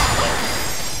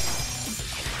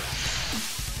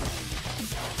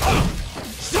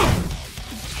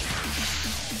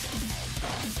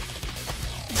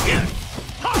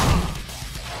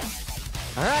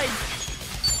 All right.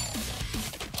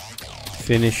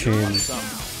 Finish him.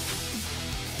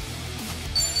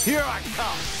 Here I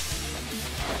come.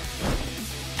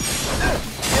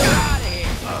 Get out of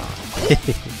here.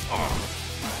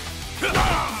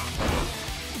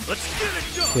 Let's get it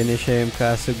done. Finish him,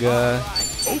 Kasuga.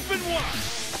 Open wide.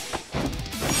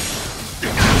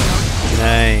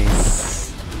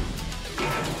 Nice.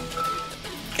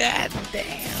 God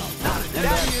damn.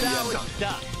 That's how it's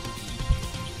done.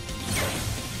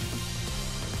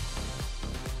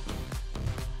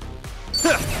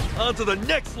 On to the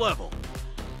next level.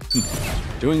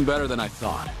 Doing better than I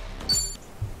thought.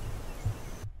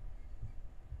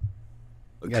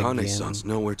 Akane-san's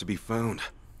nowhere to be found.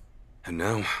 And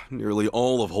now, nearly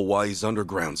all of Hawaii's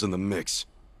underground's in the mix.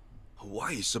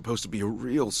 Hawaii's supposed to be a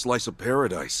real slice of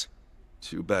paradise.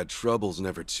 Too bad trouble's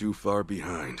never too far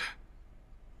behind.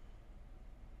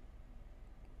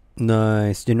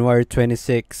 Nice. January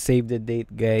 26th. Save the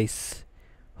date, guys.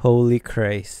 Holy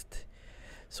Christ.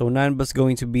 So Nanba's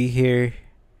going to be here.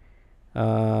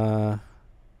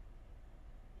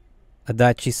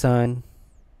 Adachi-san.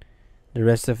 The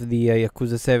rest of the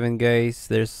Yakuza 7 guys.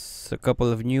 There's a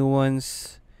couple of new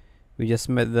ones. We just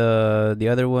met the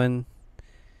other one.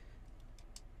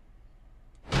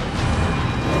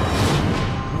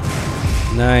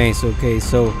 Nice. Okay,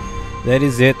 so that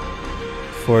is it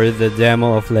for the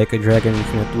demo of Like a Dragon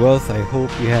Infinite Wealth. I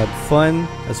hope you had fun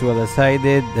as well as I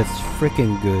did. That's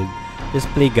freaking good. Just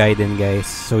play Gaiden, guys,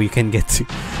 so you can get to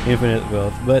Infinite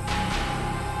Wealth. But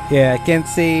yeah, I can't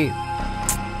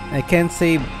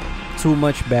say too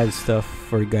much bad stuff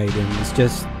for Gaiden. It's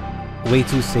just way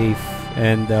too safe,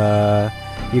 and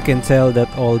you can tell that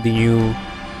all the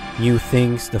new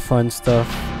things, the fun stuff,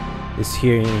 is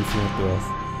here in Infinite Wealth.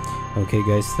 Okay,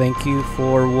 guys, thank you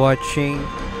for watching.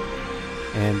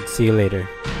 and see you later.